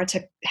bit more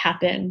to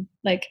happen?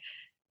 Like,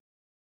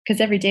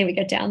 because every day we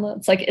get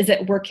downloads. Like, is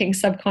it working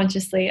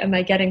subconsciously? Am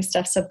I getting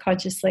stuff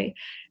subconsciously?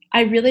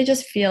 I really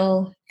just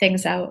feel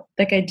things out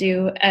like I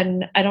do.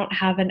 And I don't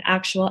have an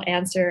actual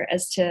answer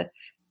as to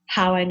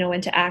how I know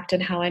when to act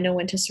and how I know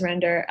when to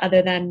surrender,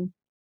 other than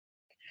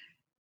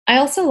I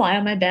also lie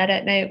on my bed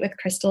at night with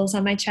crystals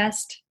on my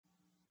chest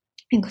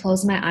and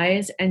close my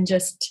eyes and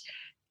just,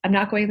 I'm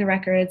not going to the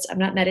records. I'm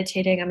not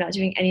meditating. I'm not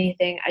doing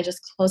anything. I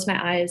just close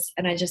my eyes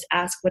and I just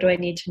ask, what do I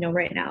need to know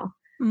right now?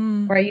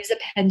 Or I use a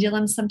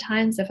pendulum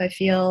sometimes. If I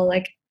feel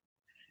like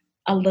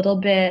a little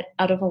bit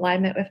out of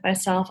alignment with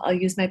myself, I'll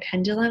use my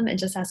pendulum and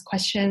just ask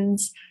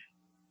questions.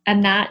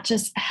 And that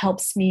just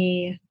helps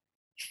me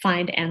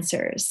find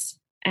answers.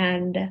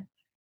 And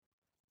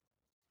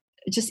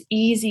just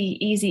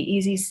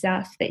easy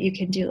stuff that you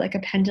can do. Like a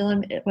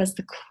pendulum, it was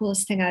the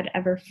coolest thing I'd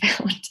ever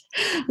found.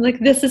 Like,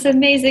 this is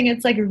amazing.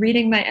 It's like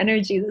reading my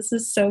energy. This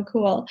is so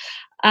cool.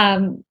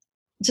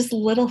 Just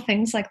little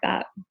things like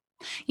that.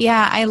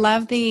 Yeah, I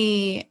love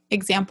the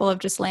example of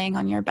just laying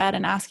on your bed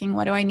and asking,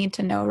 what do I need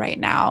to know right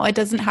now? It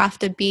doesn't have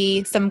to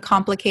be some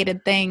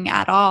complicated thing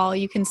at all.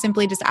 You can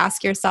simply just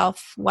ask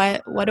yourself,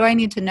 what do I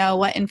need to know?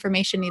 What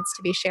information needs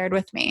to be shared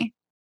with me?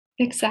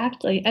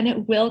 Exactly. And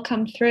it will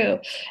come through.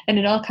 And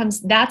it all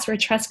comes, that's where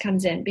trust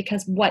comes in,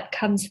 because what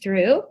comes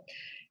through,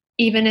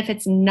 even if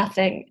it's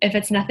nothing. If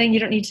it's nothing, you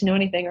don't need to know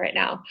anything right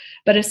now.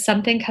 But if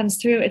something comes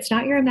through, it's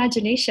not your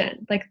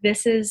imagination. Like,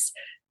 this is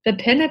the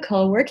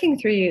pinnacle working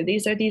through you.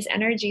 These are these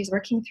energies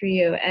working through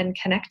you and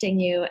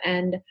connecting you,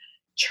 and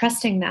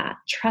trusting that.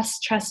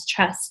 Trust.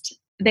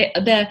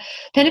 The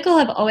pinnacle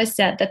have always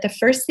said that the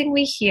first thing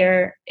we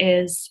hear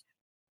is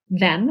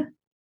them,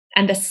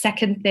 and the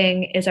second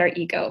thing is our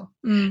ego.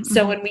 Mm-hmm.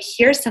 So when we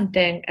hear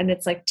something and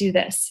it's like, do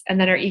this,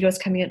 and then our ego is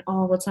coming in,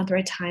 oh, well, it's not the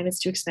right time, it's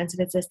too expensive,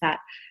 it's this, that.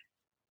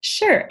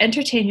 Sure,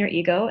 entertain your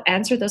ego,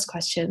 answer those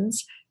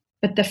questions.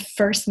 But the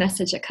first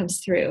message that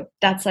comes through,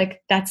 that's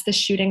the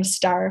shooting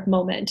star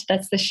moment.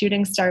 That's the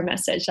shooting star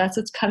message. That's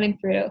what's coming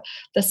through,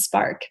 the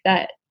spark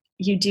that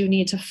you do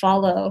need to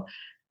follow,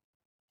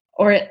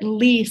 or at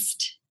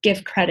least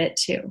give credit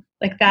to.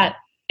 Like that,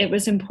 it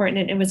was important.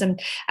 And it was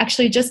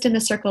actually just in the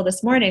circle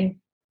this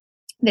morning,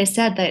 they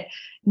said that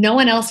no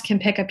one else can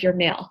pick up your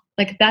mail.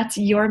 Like, that's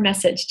your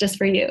message just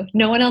for you.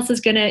 No one else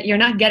is you're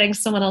not getting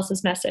someone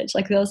else's message.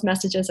 Like, those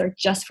messages are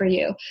just for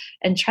you,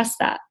 and trust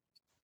that.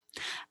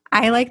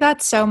 I like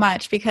that so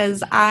much,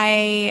 because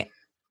I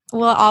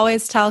will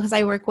always tell, because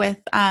I work with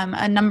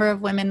a number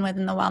of women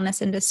within the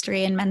wellness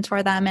industry and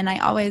mentor them. And I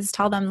always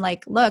tell them,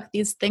 like, look,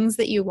 these things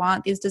that you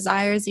want, these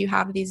desires you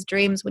have, these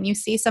dreams, when you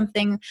see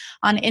something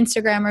on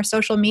Instagram or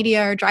social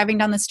media or driving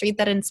down the street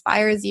that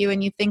inspires you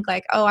and you think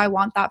like, oh, I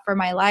want that for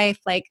my life.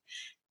 Like,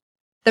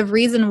 the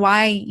reason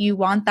why you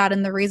want that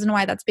and the reason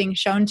why that's being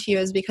shown to you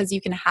is because you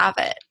can have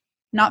it.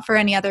 Not for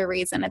any other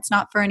reason. It's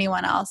not for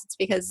anyone else. It's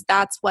because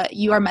that's what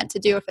you are meant to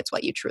do if it's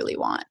what you truly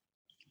want.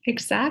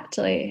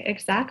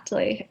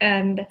 Exactly.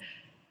 And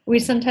we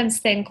sometimes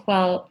think,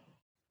 well,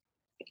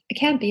 I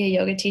can't be a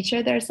yoga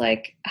teacher. There's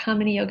like, how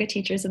many yoga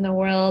teachers in the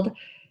world?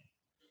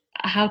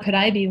 How could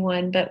I be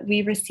one? But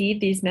we receive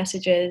these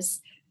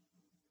messages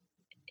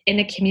in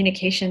a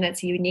communication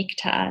that's unique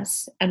to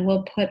us. And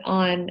we'll put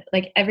on,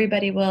 like,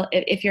 everybody will,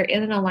 if you're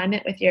in an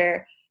alignment with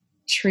your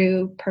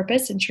true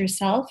purpose and true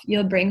self,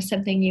 you'll bring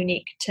something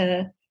unique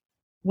to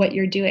what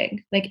you're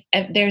doing. Like,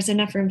 there's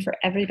enough room for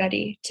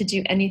everybody to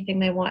do anything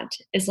they want,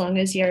 as long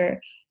as you're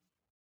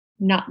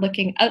not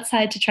looking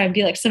outside to try and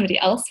be like somebody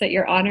else, but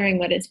you're honoring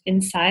what is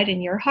inside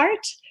in your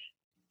heart.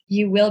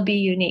 You will be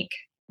unique.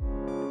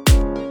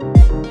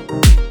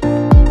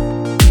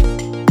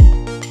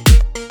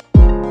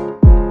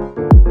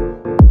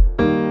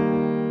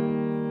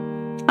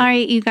 All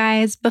right, you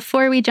guys,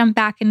 before we jump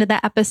back into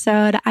the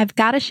episode, I've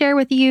got to share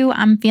with you,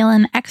 I'm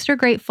feeling extra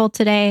grateful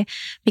today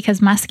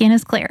because my skin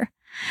is clear.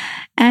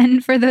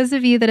 And for those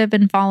of you that have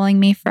been following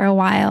me for a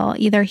while,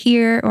 either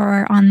here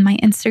or on my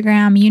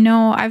Instagram, you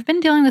know I've been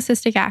dealing with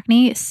cystic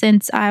acne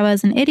since I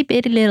was an itty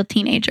bitty little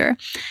teenager.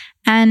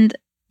 And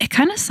it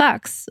kind of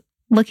sucks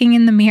looking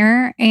in the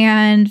mirror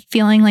and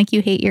feeling like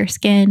you hate your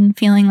skin,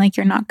 feeling like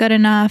you're not good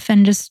enough,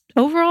 and just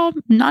overall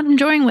not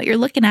enjoying what you're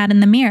looking at in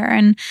the mirror.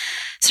 And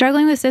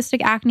struggling with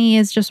cystic acne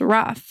is just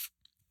rough.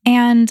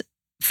 And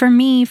for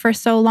me, for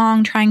so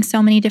long, trying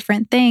so many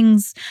different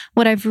things,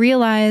 what I've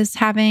realized,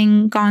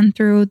 having gone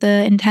through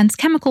the intense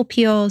chemical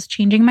peels,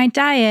 changing my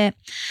diet,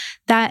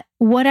 that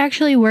what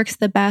actually works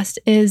the best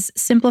is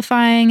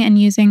simplifying and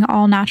using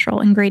all natural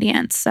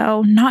ingredients.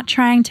 So not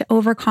trying to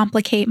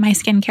overcomplicate my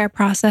skincare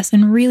process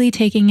and really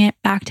taking it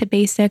back to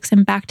basics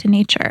and back to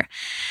nature.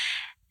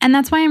 And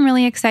that's why I'm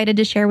really excited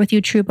to share with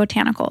you True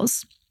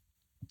Botanicals.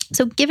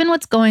 So given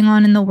what's going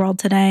on in the world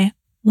today,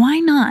 why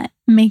not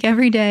make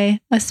every day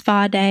a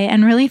spa day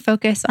and really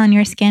focus on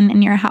your skin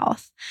and your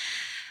health?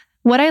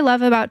 What I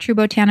love about True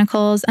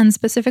Botanicals, and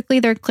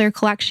specifically their clear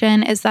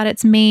collection, is that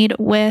it's made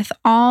with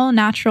all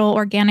natural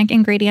organic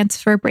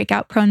ingredients for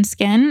breakout-prone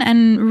skin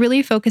and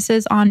really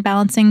focuses on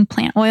balancing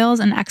plant oils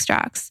and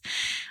extracts.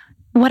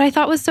 What I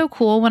thought was so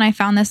cool when I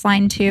found this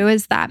line too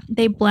is that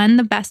they blend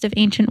the best of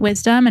ancient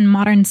wisdom and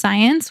modern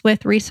science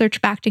with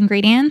research-backed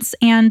ingredients,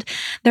 and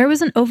there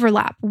was an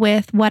overlap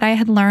with what I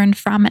had learned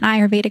from an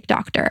Ayurvedic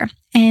doctor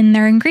in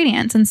their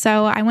ingredients. And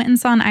so I went and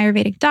saw an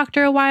Ayurvedic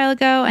doctor a while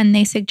ago, and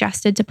they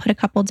suggested to put a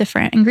couple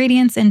different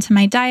ingredients into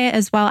my diet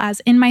as well as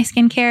in my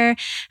skincare.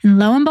 And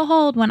lo and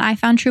behold, when I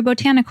found True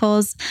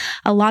Botanicals,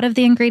 a lot of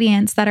the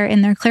ingredients that are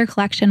in their clear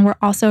collection were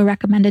also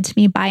recommended to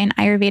me by an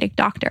Ayurvedic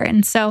doctor.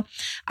 And so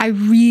I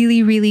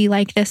really, really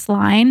like this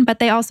line, but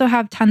they also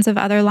have tons of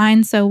other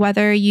lines. So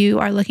whether you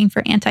are looking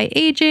for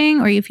anti-aging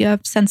or if you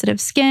have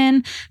sensitive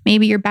skin,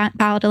 maybe you're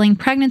battling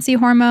pregnancy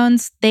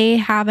hormones, they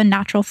have a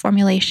natural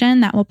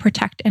formulation that will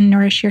protect and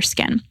nourish your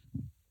skin.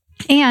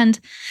 And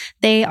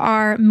they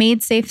are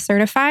Made Safe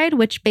certified,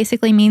 which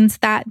basically means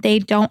that they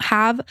don't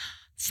have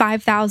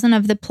 5,000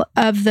 of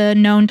the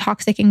known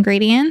toxic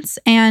ingredients.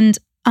 And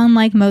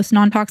unlike most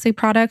non-toxic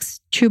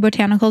products, True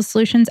Botanicals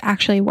solutions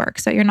actually work.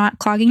 So you're not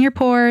clogging your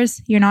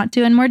pores, you're not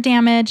doing more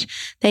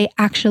damage, they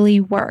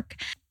actually work.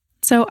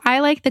 So I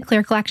like the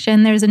Clear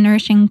Collection. There's a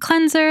nourishing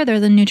cleanser,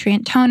 there's a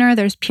nutrient toner,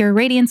 there's pure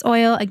radiance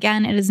oil.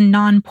 Again, it is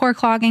non-pore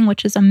clogging,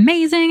 which is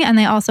amazing. And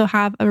they also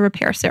have a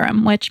repair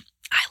serum, which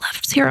I love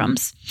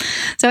serums.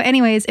 So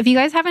anyways, if you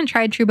guys haven't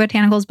tried True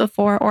Botanicals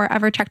before or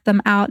ever checked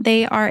them out,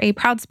 they are a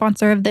proud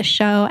sponsor of this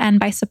show. And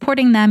by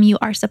supporting them, you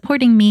are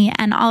supporting me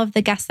and all of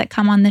the guests that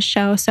come on this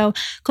show. So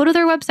go to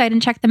their website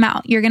and check them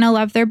out. You're going to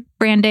love their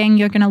branding.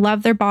 You're going to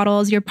love their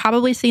bottles. You've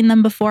probably seen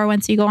them before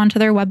once you go onto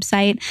their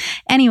website.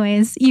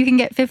 Anyways, you can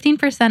get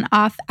 15%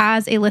 off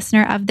as a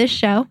listener of this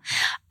show.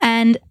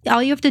 And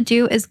all you have to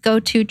do is go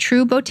to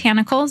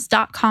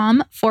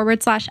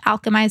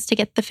truebotanicals.com/alchemize to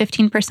get the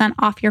 15%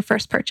 off your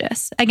first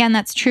purchase. Again,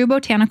 that's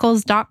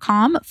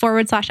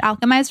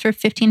truebotanicals.com/alchemize for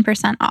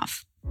 15%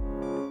 off.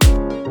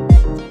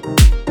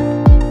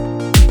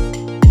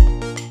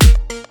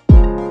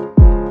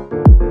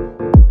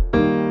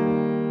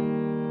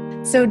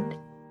 So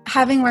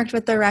having worked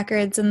with the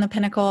records and the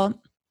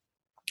pinnacle,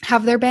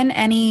 have there been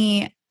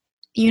any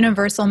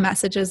universal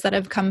messages that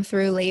have come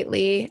through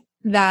lately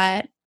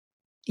that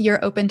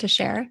you're open to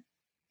share?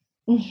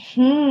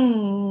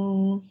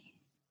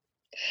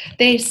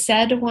 They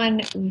said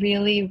one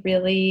really,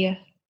 really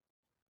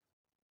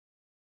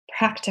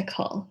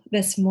practical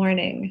this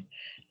morning.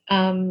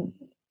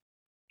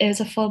 It was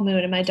a full moon,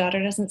 and my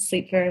daughter doesn't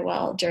sleep very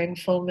well during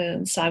full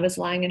moon. So I was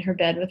lying in her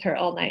bed with her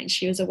all night, and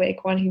she was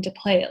awake wanting to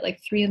play at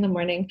like 3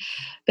 a.m.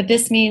 But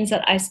this means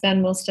that I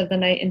spend most of the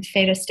night in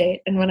theta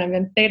state. And when I'm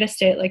in theta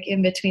state, like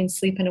in between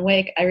sleep and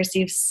awake, I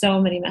receive so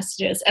many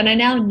messages. And I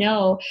now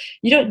know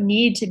you don't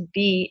need to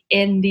be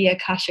in the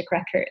Akashic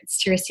records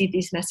to receive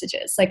these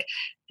messages. Like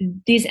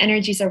these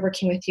energies are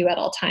working with you at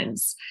all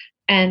times.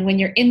 And when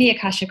you're in the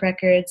Akashic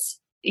records,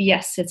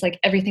 yes, it's like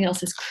everything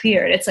else is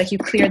cleared. It's like you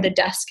cleared the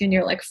desk and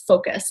you're like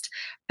focused,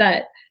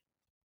 but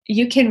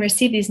you can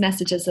receive these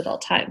messages at all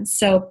times.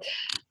 So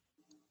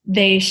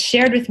they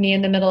shared with me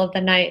in the middle of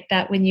the night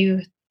that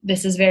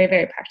this is very,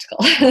 very practical.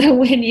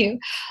 When you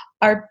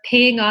are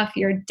paying off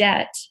your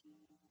debt,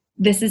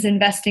 this is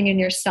investing in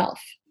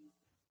yourself.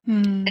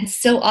 And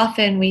so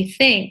often we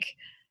think,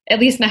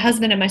 at least my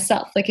husband and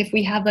myself, like if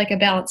we have like a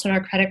balance on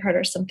our credit card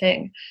or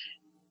something,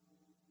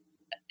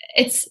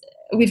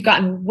 we've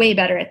gotten way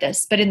better at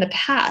this, but in the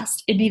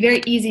past, it'd be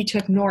very easy to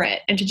ignore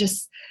it and to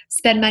just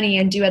spend money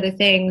and do other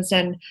things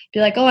and be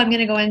like, oh, I'm going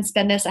to go and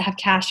spend this. I have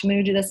cash. I'm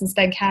going to do this and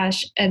spend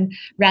cash. And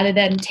rather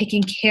than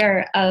taking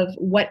care of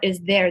what is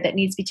there that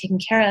needs to be taken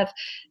care of.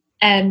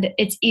 And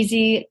it's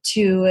easy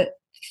to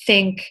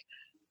think,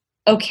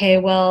 okay,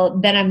 well,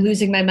 then I'm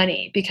losing my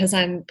money because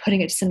I'm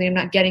putting it to something. I'm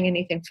not getting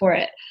anything for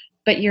it.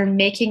 But you're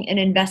making an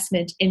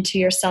investment into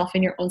yourself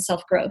and your own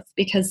self-growth,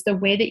 because the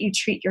way that you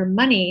treat your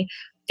money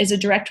is a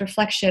direct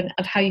reflection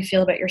of how you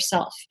feel about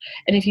yourself.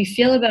 And if you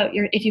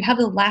have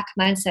a lack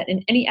mindset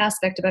in any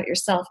aspect about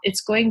yourself,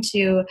 it's going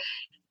to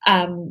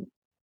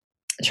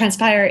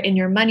transpire in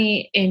your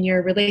money, in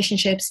your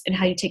relationships, and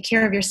how you take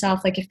care of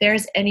yourself. Like if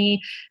there's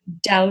any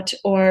doubt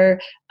or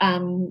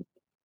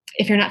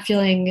if you're not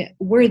feeling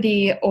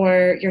worthy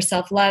or your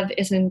self-love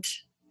isn't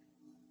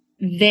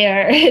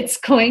there, it's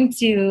going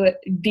to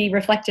be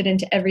reflected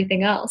into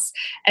everything else.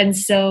 And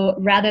so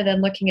rather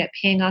than looking at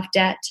paying off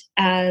debt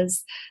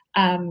as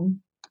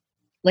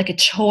like a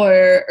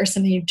chore or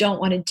something you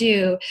don't want to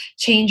do,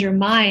 change your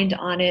mind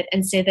on it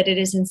and say that it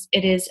is in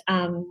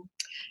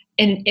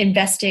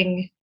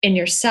investing in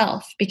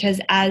yourself, because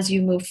as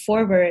you move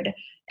forward,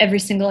 every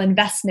single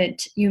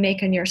investment you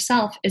make in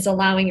yourself is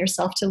allowing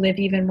yourself to live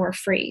even more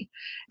free.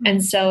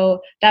 And so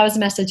that was a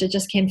message that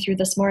just came through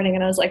this morning.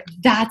 And I was like,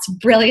 that's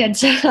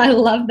brilliant. I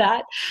love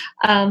that.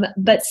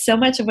 But so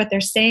much of what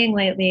they're saying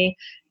lately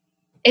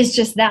is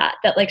just that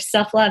like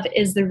self-love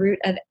is the root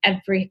of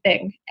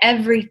everything.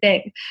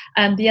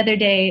 The other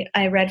day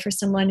I read for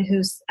someone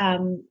who's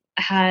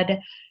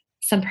had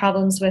some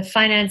problems with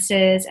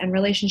finances and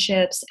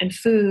relationships and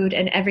food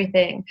and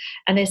everything.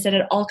 And they said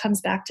it all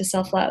comes back to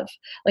self-love.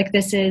 Like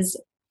this is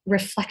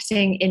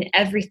reflecting in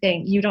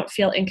everything. You don't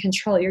feel in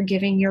control. You're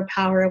giving your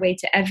power away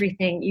to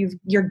everything.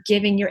 You're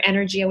giving your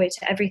energy away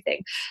to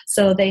everything.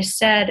 So they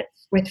said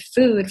with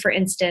food, for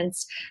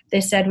instance,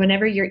 they said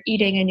whenever you're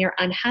eating and you're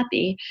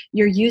unhappy,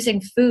 you're using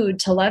food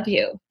to love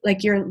you.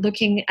 Like you're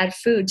looking at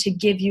food to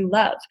give you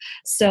love.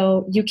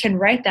 So you can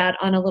write that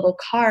on a little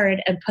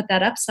card and put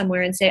that up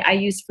somewhere and say, I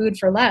use food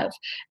for love.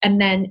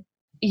 And then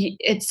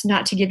it's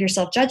not to give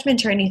yourself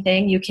judgment or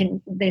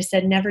anything. They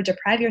said, never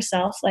deprive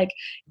yourself, like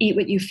eat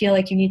what you feel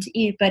like you need to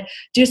eat, but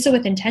do so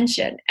with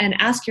intention and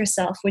ask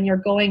yourself when you're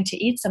going to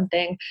eat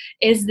something,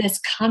 is this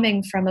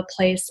coming from a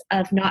place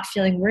of not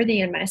feeling worthy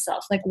in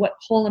myself? Like what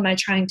hole am I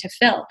trying to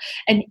fill?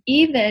 And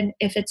even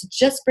if it's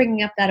just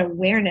bringing up that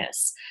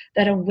awareness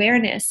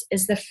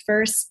is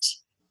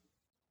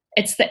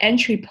it's the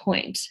entry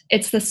point.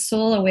 It's the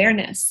soul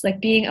awareness,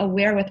 like being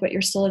aware with what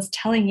your soul is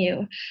telling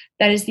you.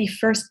 That is the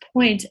first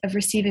point of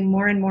receiving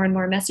more and more and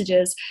more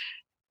messages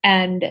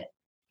and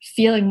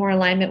feeling more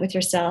alignment with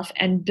yourself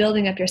and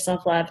building up your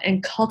self-love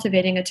and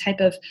cultivating a type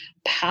of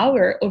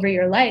power over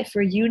your life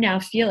where you now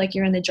feel like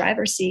you're in the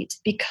driver's seat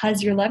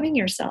because you're loving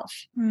yourself.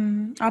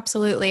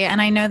 Absolutely.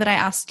 And I know that I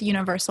asked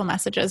universal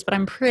messages, but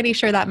I'm pretty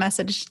sure that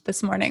message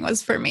this morning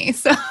was for me.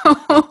 So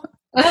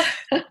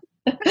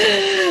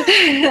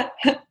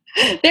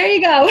There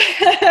you go.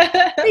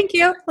 Thank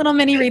you. Little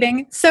mini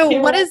reading. So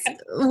You're what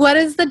welcome.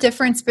 is the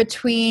difference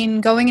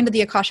between going into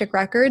the Akashic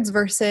records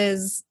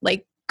versus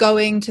like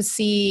going to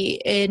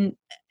see an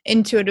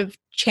intuitive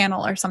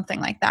channel or something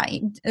like that?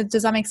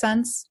 Does that make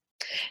sense?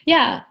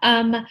 Yeah.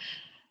 And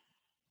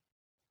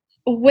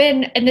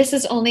this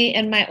is only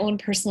in my own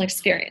personal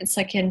experience,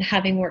 like in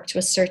having worked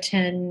with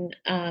certain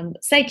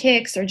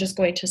psychics or just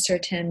going to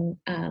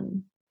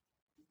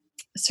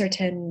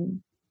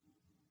certain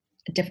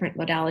different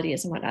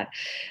modalities and whatnot.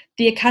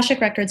 The Akashic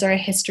records are a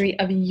history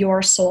of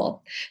your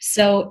soul.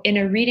 So in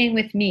a reading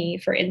with me,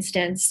 for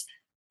instance,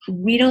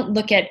 we don't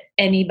look at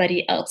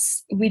anybody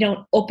else. We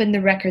don't open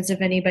the records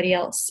of anybody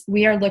else.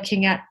 We are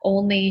looking at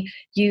only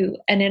you.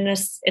 And in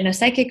a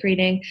psychic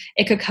reading,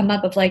 it could come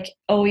up of like,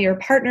 oh, your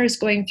partner's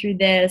going through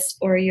this,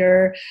 or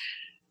your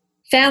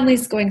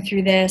family's going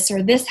through this,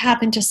 or this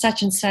happened to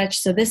such and such,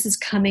 so this is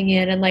coming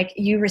in, and like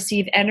you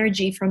receive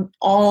energy from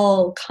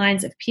all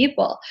kinds of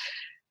people.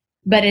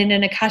 But in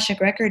an Akashic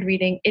record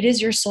reading, it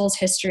is your soul's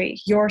history,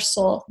 your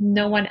soul,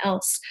 no one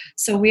else.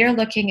 So we are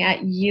looking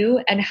at you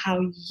and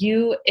how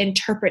you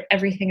interpret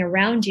everything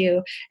around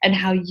you and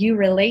how you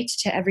relate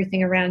to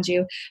everything around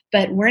you.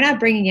 But we're not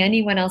bringing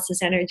anyone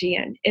else's energy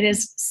in. It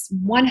is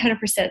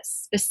 100%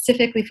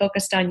 specifically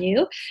focused on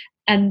you.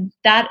 And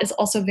that is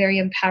also very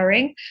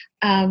empowering,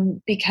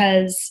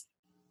 because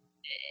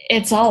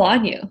it's all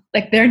on you.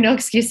 Like there are no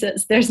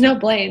excuses. There's no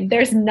blame.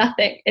 There's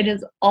nothing. It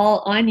is all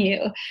on you.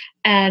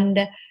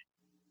 And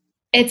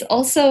it's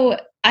also,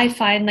 I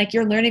find like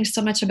you're learning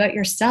so much about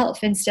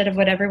yourself instead of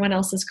what everyone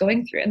else is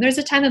going through. And there's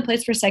a time and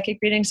place for psychic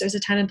readings. There's a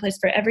time and place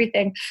for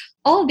everything.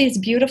 All of these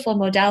beautiful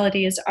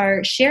modalities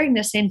are sharing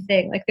the same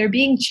thing. Like they're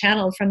being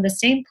channeled from the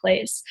same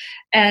place,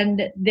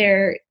 and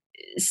they're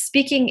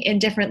speaking in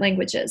different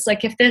languages.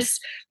 Like if this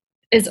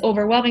is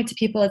overwhelming to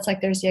people, it's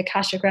like there's the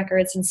Akashic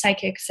records and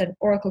psychics and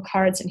oracle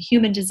cards and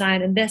human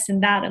design and this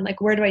and that. And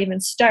like, where do I even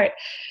start?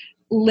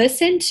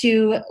 Listen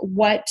to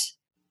what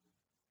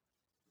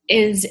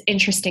is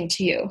interesting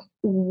to you,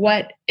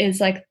 what is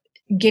like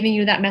giving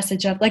you that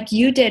message of, like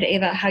you did,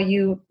 Ava, how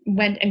you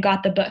went and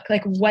got the book.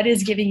 Like what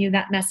is giving you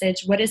that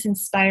message? What is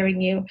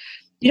inspiring you?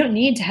 You don't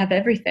need to have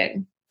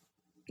everything.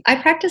 I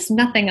practice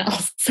nothing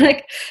else,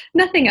 like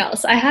nothing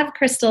else. I have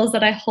crystals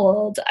that I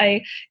hold,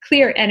 I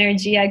clear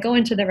energy, I go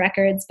into the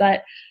records,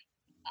 but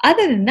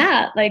other than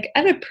that, like I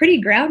have a pretty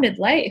grounded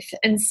life.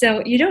 And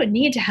so you don't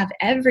need to have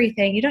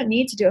everything. You don't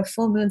need to do a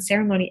full moon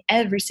ceremony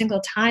every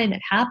single time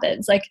it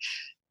happens. Like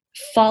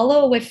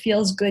follow what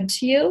feels good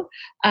to you.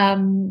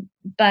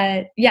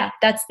 But yeah,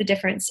 that's the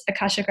difference.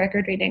 Akashic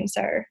record readings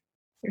are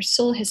your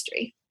soul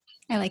history.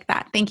 I like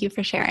that. Thank you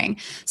for sharing.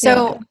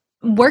 So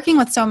working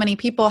with so many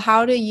people,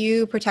 how do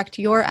you protect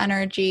your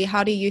energy?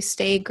 How do you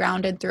stay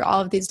grounded through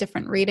all of these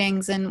different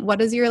readings? And what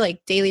does your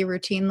like daily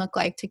routine look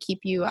like to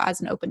keep you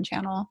as an open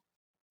channel?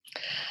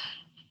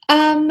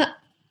 I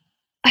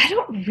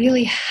don't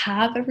really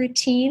have a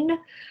routine.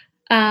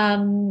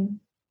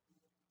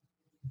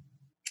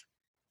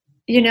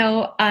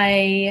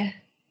 I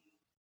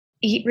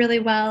eat really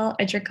well.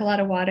 I drink a lot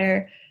of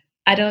water.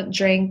 I don't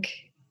drink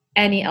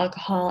any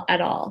alcohol at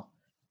all.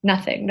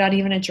 Nothing, not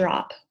even a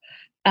drop.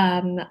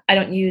 I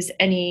don't use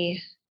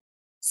any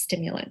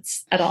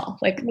stimulants at all.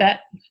 Like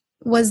that.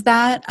 Was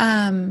that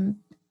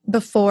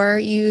before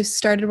you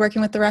started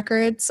working with the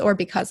records or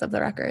because of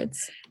the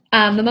records?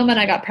 The moment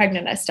I got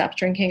pregnant, I stopped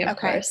drinking, of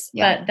course,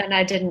 but then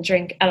I didn't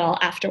drink at all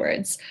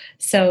afterwards.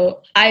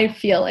 So I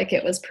feel like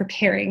it was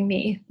preparing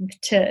me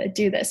to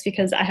do this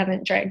because I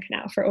haven't drank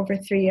now for over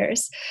 3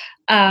 years.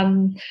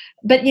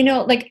 But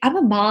like I'm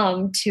a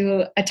mom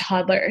to a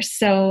toddler,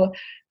 so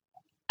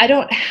I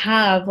don't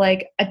have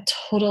like a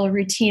total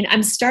routine.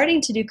 I'm starting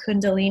to do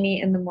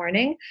Kundalini in the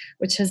morning,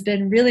 which has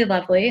been really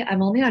lovely.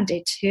 I'm only on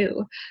day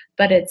 2,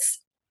 but it's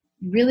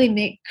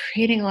really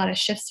creating a lot of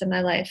shifts in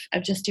my life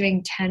of just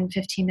doing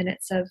 10-15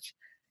 minutes of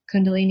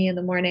Kundalini in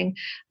the morning.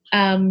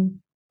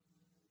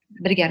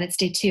 But again, it's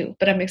day 2,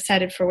 but I'm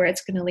excited for where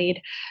it's going to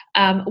lead.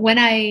 When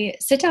I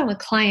sit down with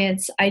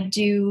clients, I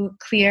do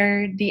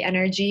clear the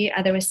energy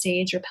either with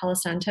sage or Palo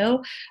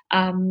Santo.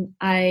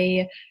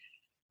 I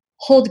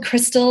hold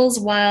crystals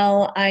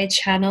while I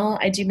channel.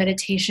 I do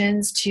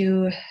meditations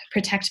to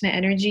protect my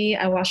energy.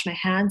 I wash my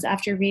hands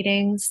after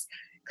readings,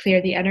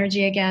 clear the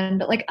energy again.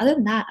 But like other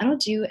than that, I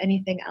don't do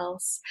anything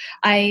else.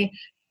 I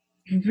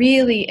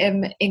really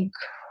am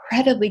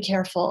incredibly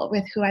careful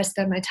with who I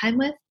spend my time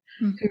with,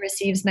 who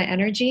receives my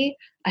energy.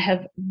 I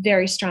have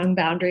very strong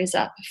boundaries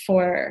up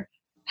for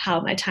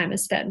how my time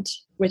is spent,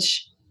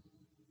 which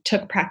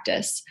took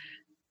practice.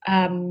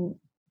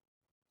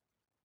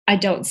 I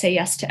don't say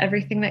yes to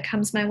everything that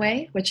comes my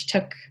way, which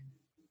took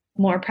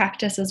more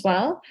practice as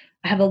well.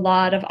 I have a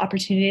lot of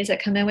opportunities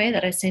that come my way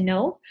that I say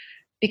no,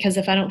 because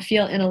if I don't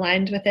feel in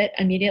aligned with it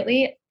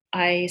immediately,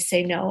 I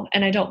say no.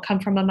 And I don't come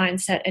from a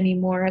mindset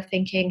anymore of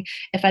thinking,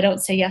 if I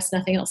don't say yes,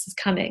 nothing else is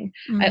coming.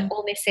 I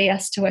only say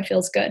yes to what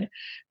feels good.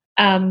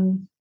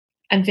 I'm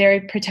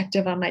very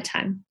protective on my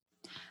time.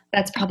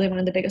 That's probably one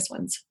of the biggest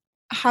ones.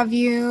 Have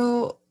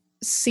you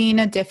seen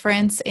a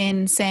difference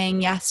in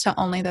saying yes to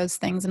only those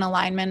things in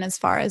alignment as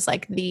far as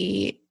like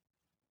the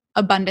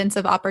abundance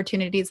of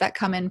opportunities that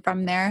come in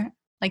from there,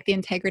 like the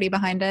integrity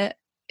behind it?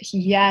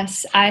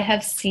 Yes, I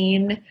have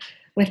seen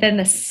within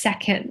the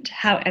second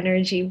how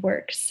energy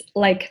works.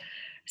 Like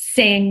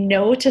saying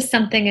no to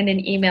something in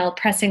an email,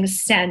 pressing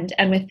send,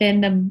 and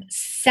within the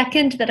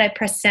second that I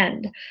press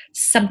send,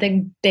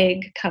 something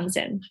big comes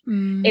in.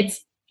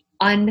 It's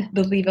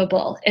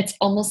unbelievable. It's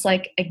almost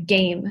like a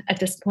game at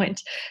this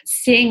point.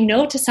 Saying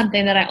no to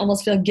something that I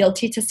almost feel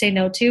guilty to say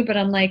no to, but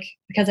I'm like,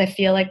 because I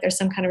feel like there's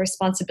some kind of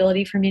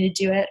responsibility for me to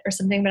do it or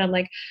something, but I'm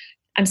like,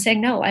 I'm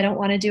saying no, I don't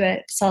want to do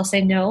it. So I'll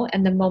say no.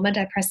 And the moment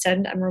I press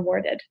send, I'm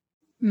rewarded.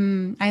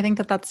 I think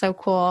that that's so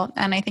cool.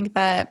 And I think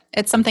that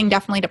it's something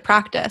definitely to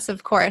practice,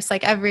 of course,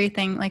 like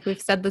everything, like we've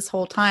said this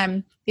whole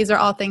time, these are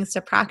all things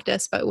to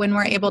practice. But when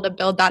we're able to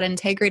build that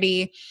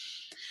integrity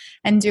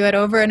and do it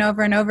over and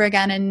over and over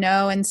again and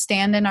know and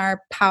stand in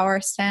our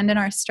power, stand in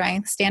our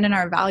strength, stand in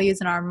our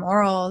values and our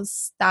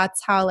morals,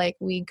 that's how like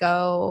we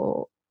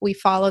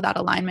follow that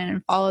alignment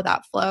and follow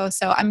that flow.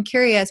 So I'm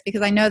curious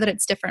because I know that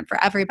it's different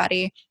for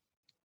everybody.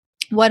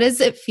 What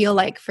does it feel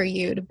like for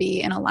you to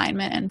be in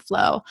alignment and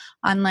flow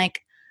on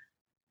like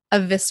a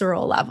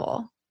visceral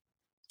level?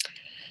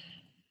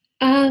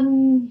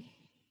 I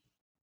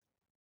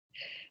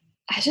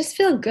just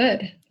feel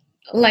good.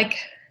 Like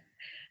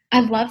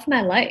I love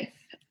my life.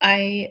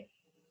 I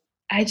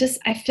I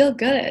feel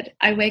good.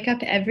 I wake up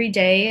every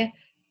day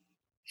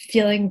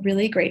feeling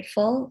really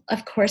grateful.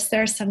 Of course,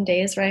 there are some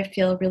days where I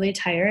feel really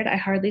tired. I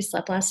hardly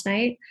slept last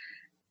night.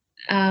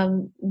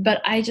 But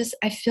I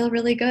feel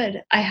really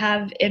good. I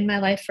have in my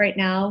life right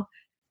now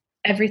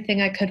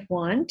everything I could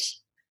want.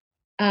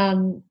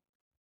 Um,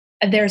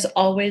 there's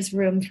always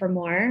room for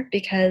more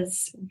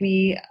because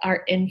we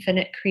are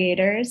infinite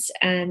creators,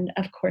 and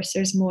of course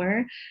there's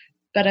more,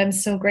 but I'm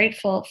so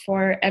grateful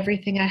for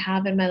everything I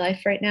have in my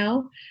life right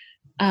now.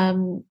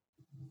 um,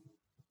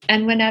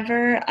 and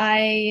whenever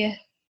I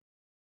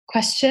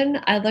question,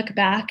 I look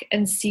back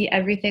and see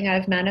everything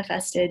I've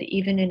manifested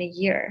even in a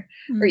year,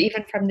 or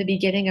even from the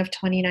beginning of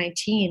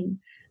 2019,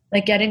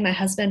 like getting my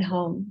husband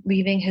home,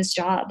 leaving his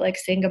job, like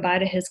saying goodbye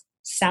to his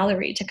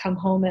salary to come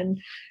home and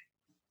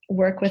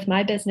work with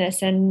my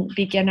business and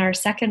begin our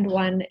second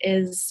one.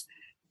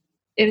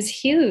 It was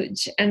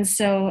huge. And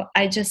so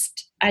I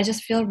just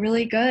feel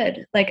really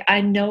good. Like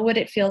I know what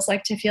it feels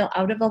like to feel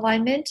out of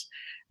alignment.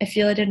 I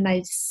feel it in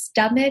my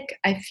stomach.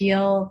 I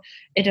feel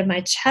it in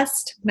my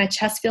chest. My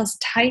chest feels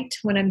tight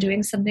when I'm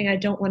doing something I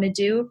don't want to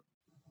do.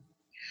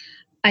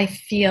 I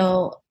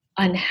feel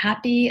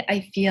unhappy.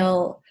 I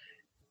feel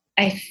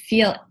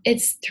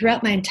it's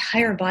throughout my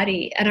entire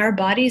body, and our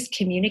bodies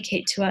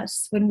communicate to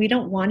us when we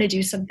don't want to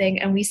do something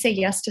and we say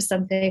yes to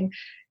something.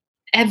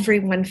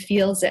 Everyone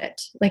feels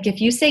it. Like if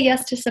you say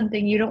yes to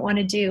something you don't want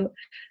to do,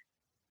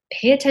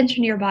 pay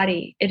attention to your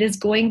body. It is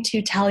going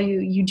to tell you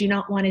you do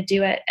not want to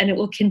do it, and it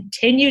will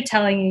continue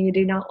telling you you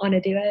do not want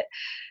to do it.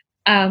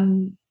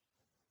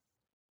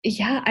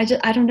 Yeah,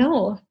 I don't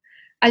know.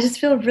 I just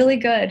feel really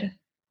good.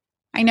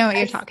 I know what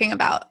you're talking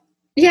about.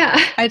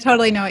 Yeah. I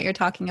totally know what you're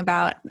talking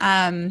about.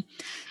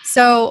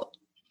 So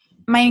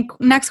my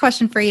next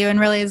question for you, and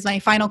really is my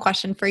final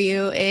question for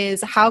you,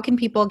 is how can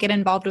people get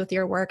involved with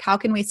your work? How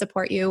can we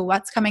support you?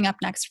 What's coming up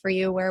next for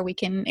you where we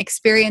can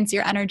experience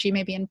your energy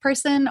maybe in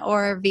person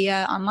or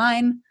via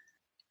online?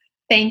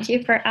 Thank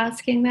you for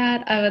asking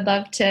that. I would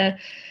love to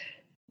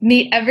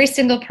meet every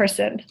single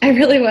person. I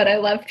really would. I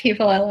love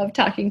people. I love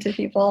talking to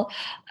people.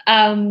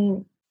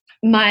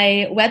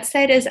 My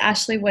website is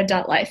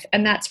ashleywood.life,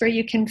 and that's where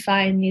you can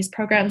find these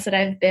programs that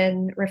I've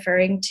been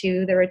referring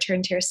to, the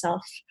Return to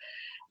Yourself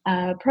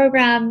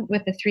program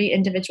with the 3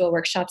 individual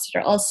workshops that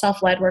are all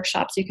self-led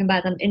workshops. You can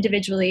buy them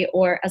individually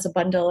or as a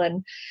bundle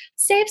and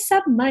save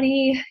some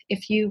money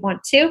if you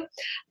want to.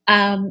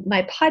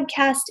 My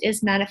podcast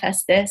is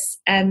Manifest This,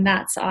 and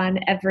that's on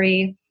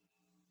every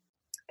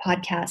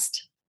podcast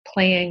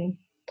playing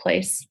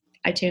place,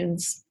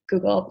 iTunes,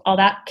 Google, all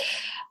that.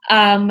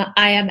 I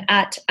am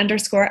at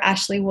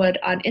 _Ashley Wood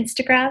on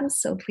Instagram,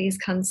 so please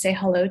come say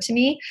hello to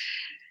me.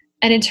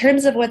 And in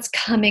terms of what's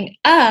coming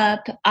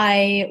up,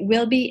 I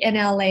will be in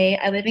LA.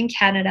 I live in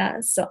Canada,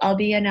 so I'll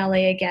be in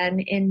LA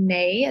again in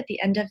May, at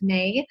the end of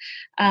May.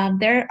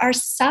 There are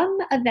some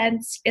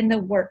events in the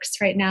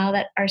works right now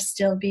that are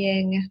still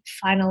being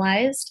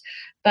finalized,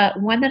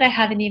 but one that I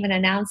haven't even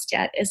announced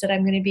yet is that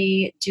I'm going to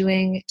be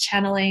doing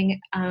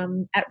channeling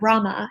at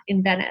Rama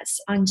in Venice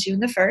on June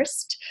the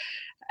 1st.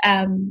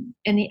 In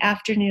the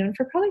afternoon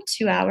for probably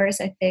 2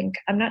 hours, I think.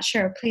 I'm not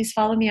sure. Please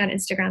follow me on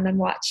Instagram and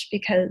watch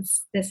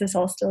because this is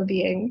all still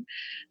being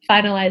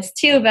finalized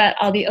too. But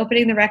I'll be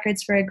opening the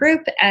records for a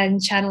group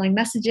and channeling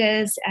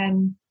messages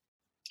and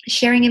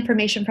sharing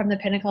information from the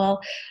pinnacle.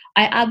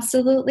 I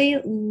absolutely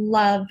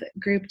love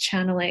group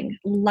channeling.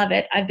 Love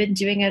it. I've been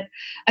doing it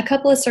a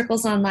couple of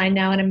circles online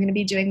now, and I'm going to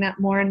be doing that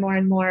more and more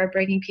and more,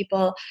 bringing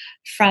people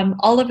from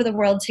all over the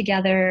world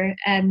together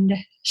and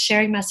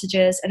sharing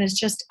messages. And it's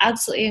just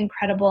absolutely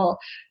incredible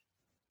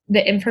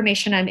the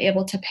information I'm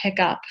able to pick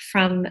up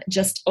from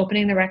just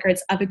opening the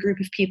records of a group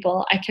of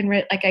people. I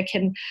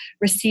can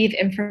receive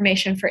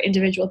information for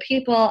individual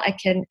people.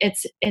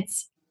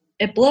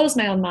 It blows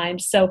my own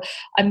mind. So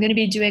I'm going to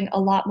be doing a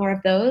lot more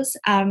of those.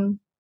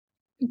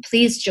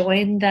 Please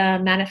join the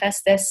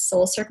Manifest This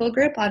Soul Circle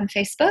group on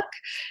Facebook,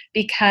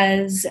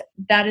 because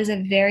that is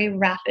a very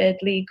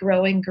rapidly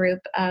growing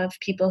group of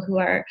people who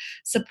are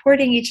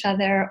supporting each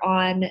other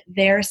on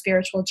their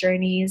spiritual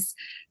journeys.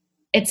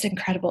 It's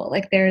incredible.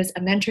 Like, there's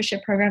a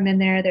mentorship program in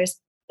there.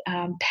 There's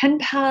pen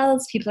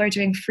pals. People are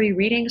doing free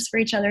readings for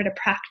each other to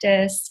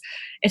practice.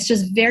 It's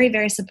just very,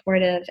 very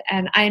supportive.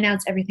 And I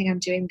announce everything I'm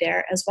doing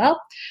there as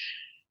well.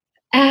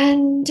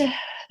 And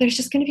there's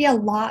just going to be a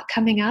lot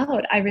coming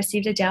out. I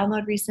received a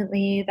download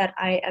recently that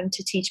I am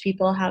to teach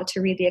people how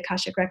to read the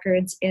Akashic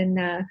records in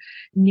a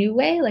new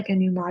way, like a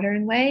new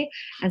modern way.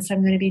 And so I'm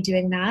going to be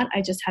doing that.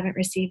 I just haven't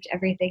received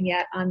everything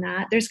yet on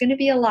that. There's going to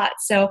be a lot.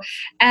 So,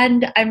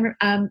 and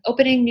I'm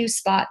opening new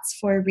spots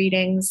for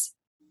readings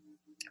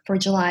for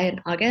July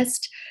and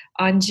August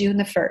on June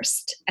the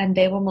 1st, and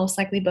they will most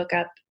likely book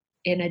up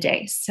in a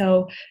day.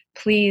 So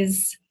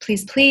please,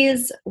 please,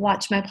 please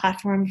watch my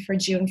platform for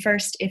June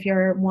 1st if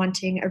you're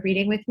wanting a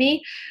reading with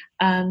me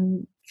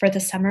for the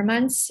summer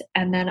months.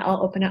 And then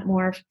I'll open up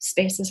more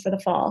spaces for the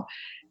fall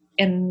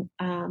in,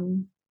 I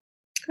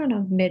don't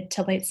know, mid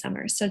to late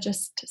summer. So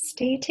just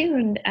stay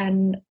tuned.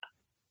 And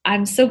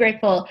I'm so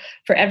grateful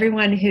for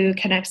everyone who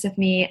connects with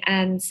me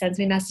and sends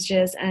me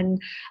messages and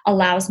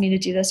allows me to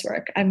do this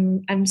work.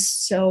 I'm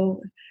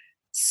so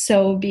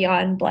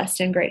beyond blessed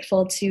and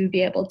grateful to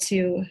be able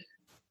to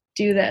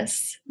do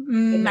this.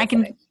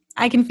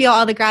 I can feel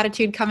all the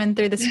gratitude coming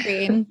through the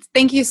screen.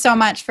 Thank you so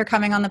much for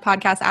coming on the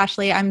podcast,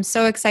 Ashley. I'm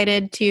so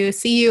excited to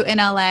see you in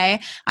LA.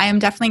 I am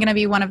definitely going to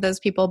be one of those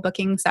people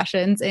booking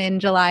sessions in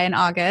July and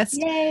August.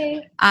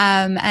 Yay.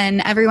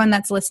 And everyone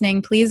that's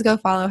listening, please go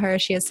follow her.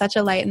 She is such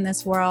a light in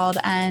this world.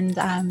 And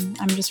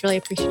I'm just really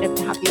appreciative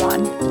to have you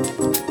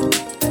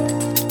on.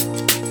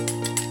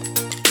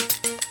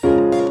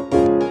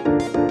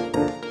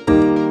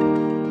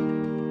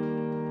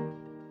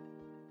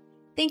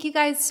 Thank you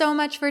guys so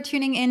much for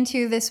tuning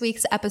into this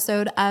week's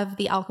episode of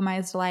The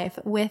Alchemized Life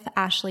with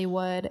Ashley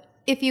Wood.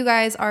 If you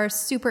guys are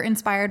super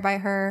inspired by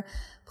her,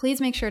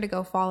 please make sure to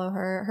go follow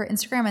her. Her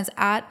Instagram is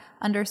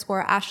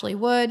 @_Ashley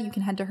Wood. You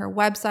can head to her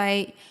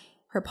website.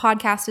 Her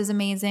podcast is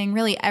amazing.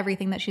 Really,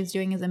 everything that she's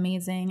doing is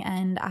amazing.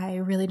 And I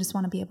really just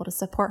want to be able to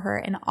support her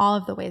in all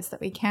of the ways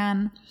that we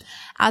can.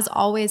 As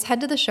always,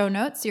 head to the show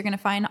notes. You're going to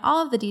find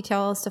all of the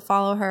details to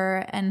follow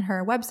her and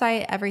her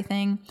website,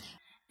 everything.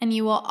 And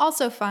you will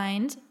also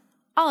find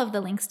all of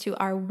the links to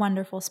our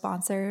wonderful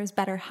sponsors,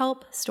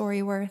 BetterHelp,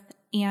 Storyworth,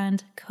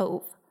 and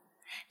Cove.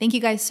 Thank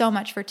you guys so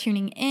much for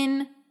tuning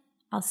in.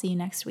 I'll see you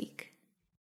next week.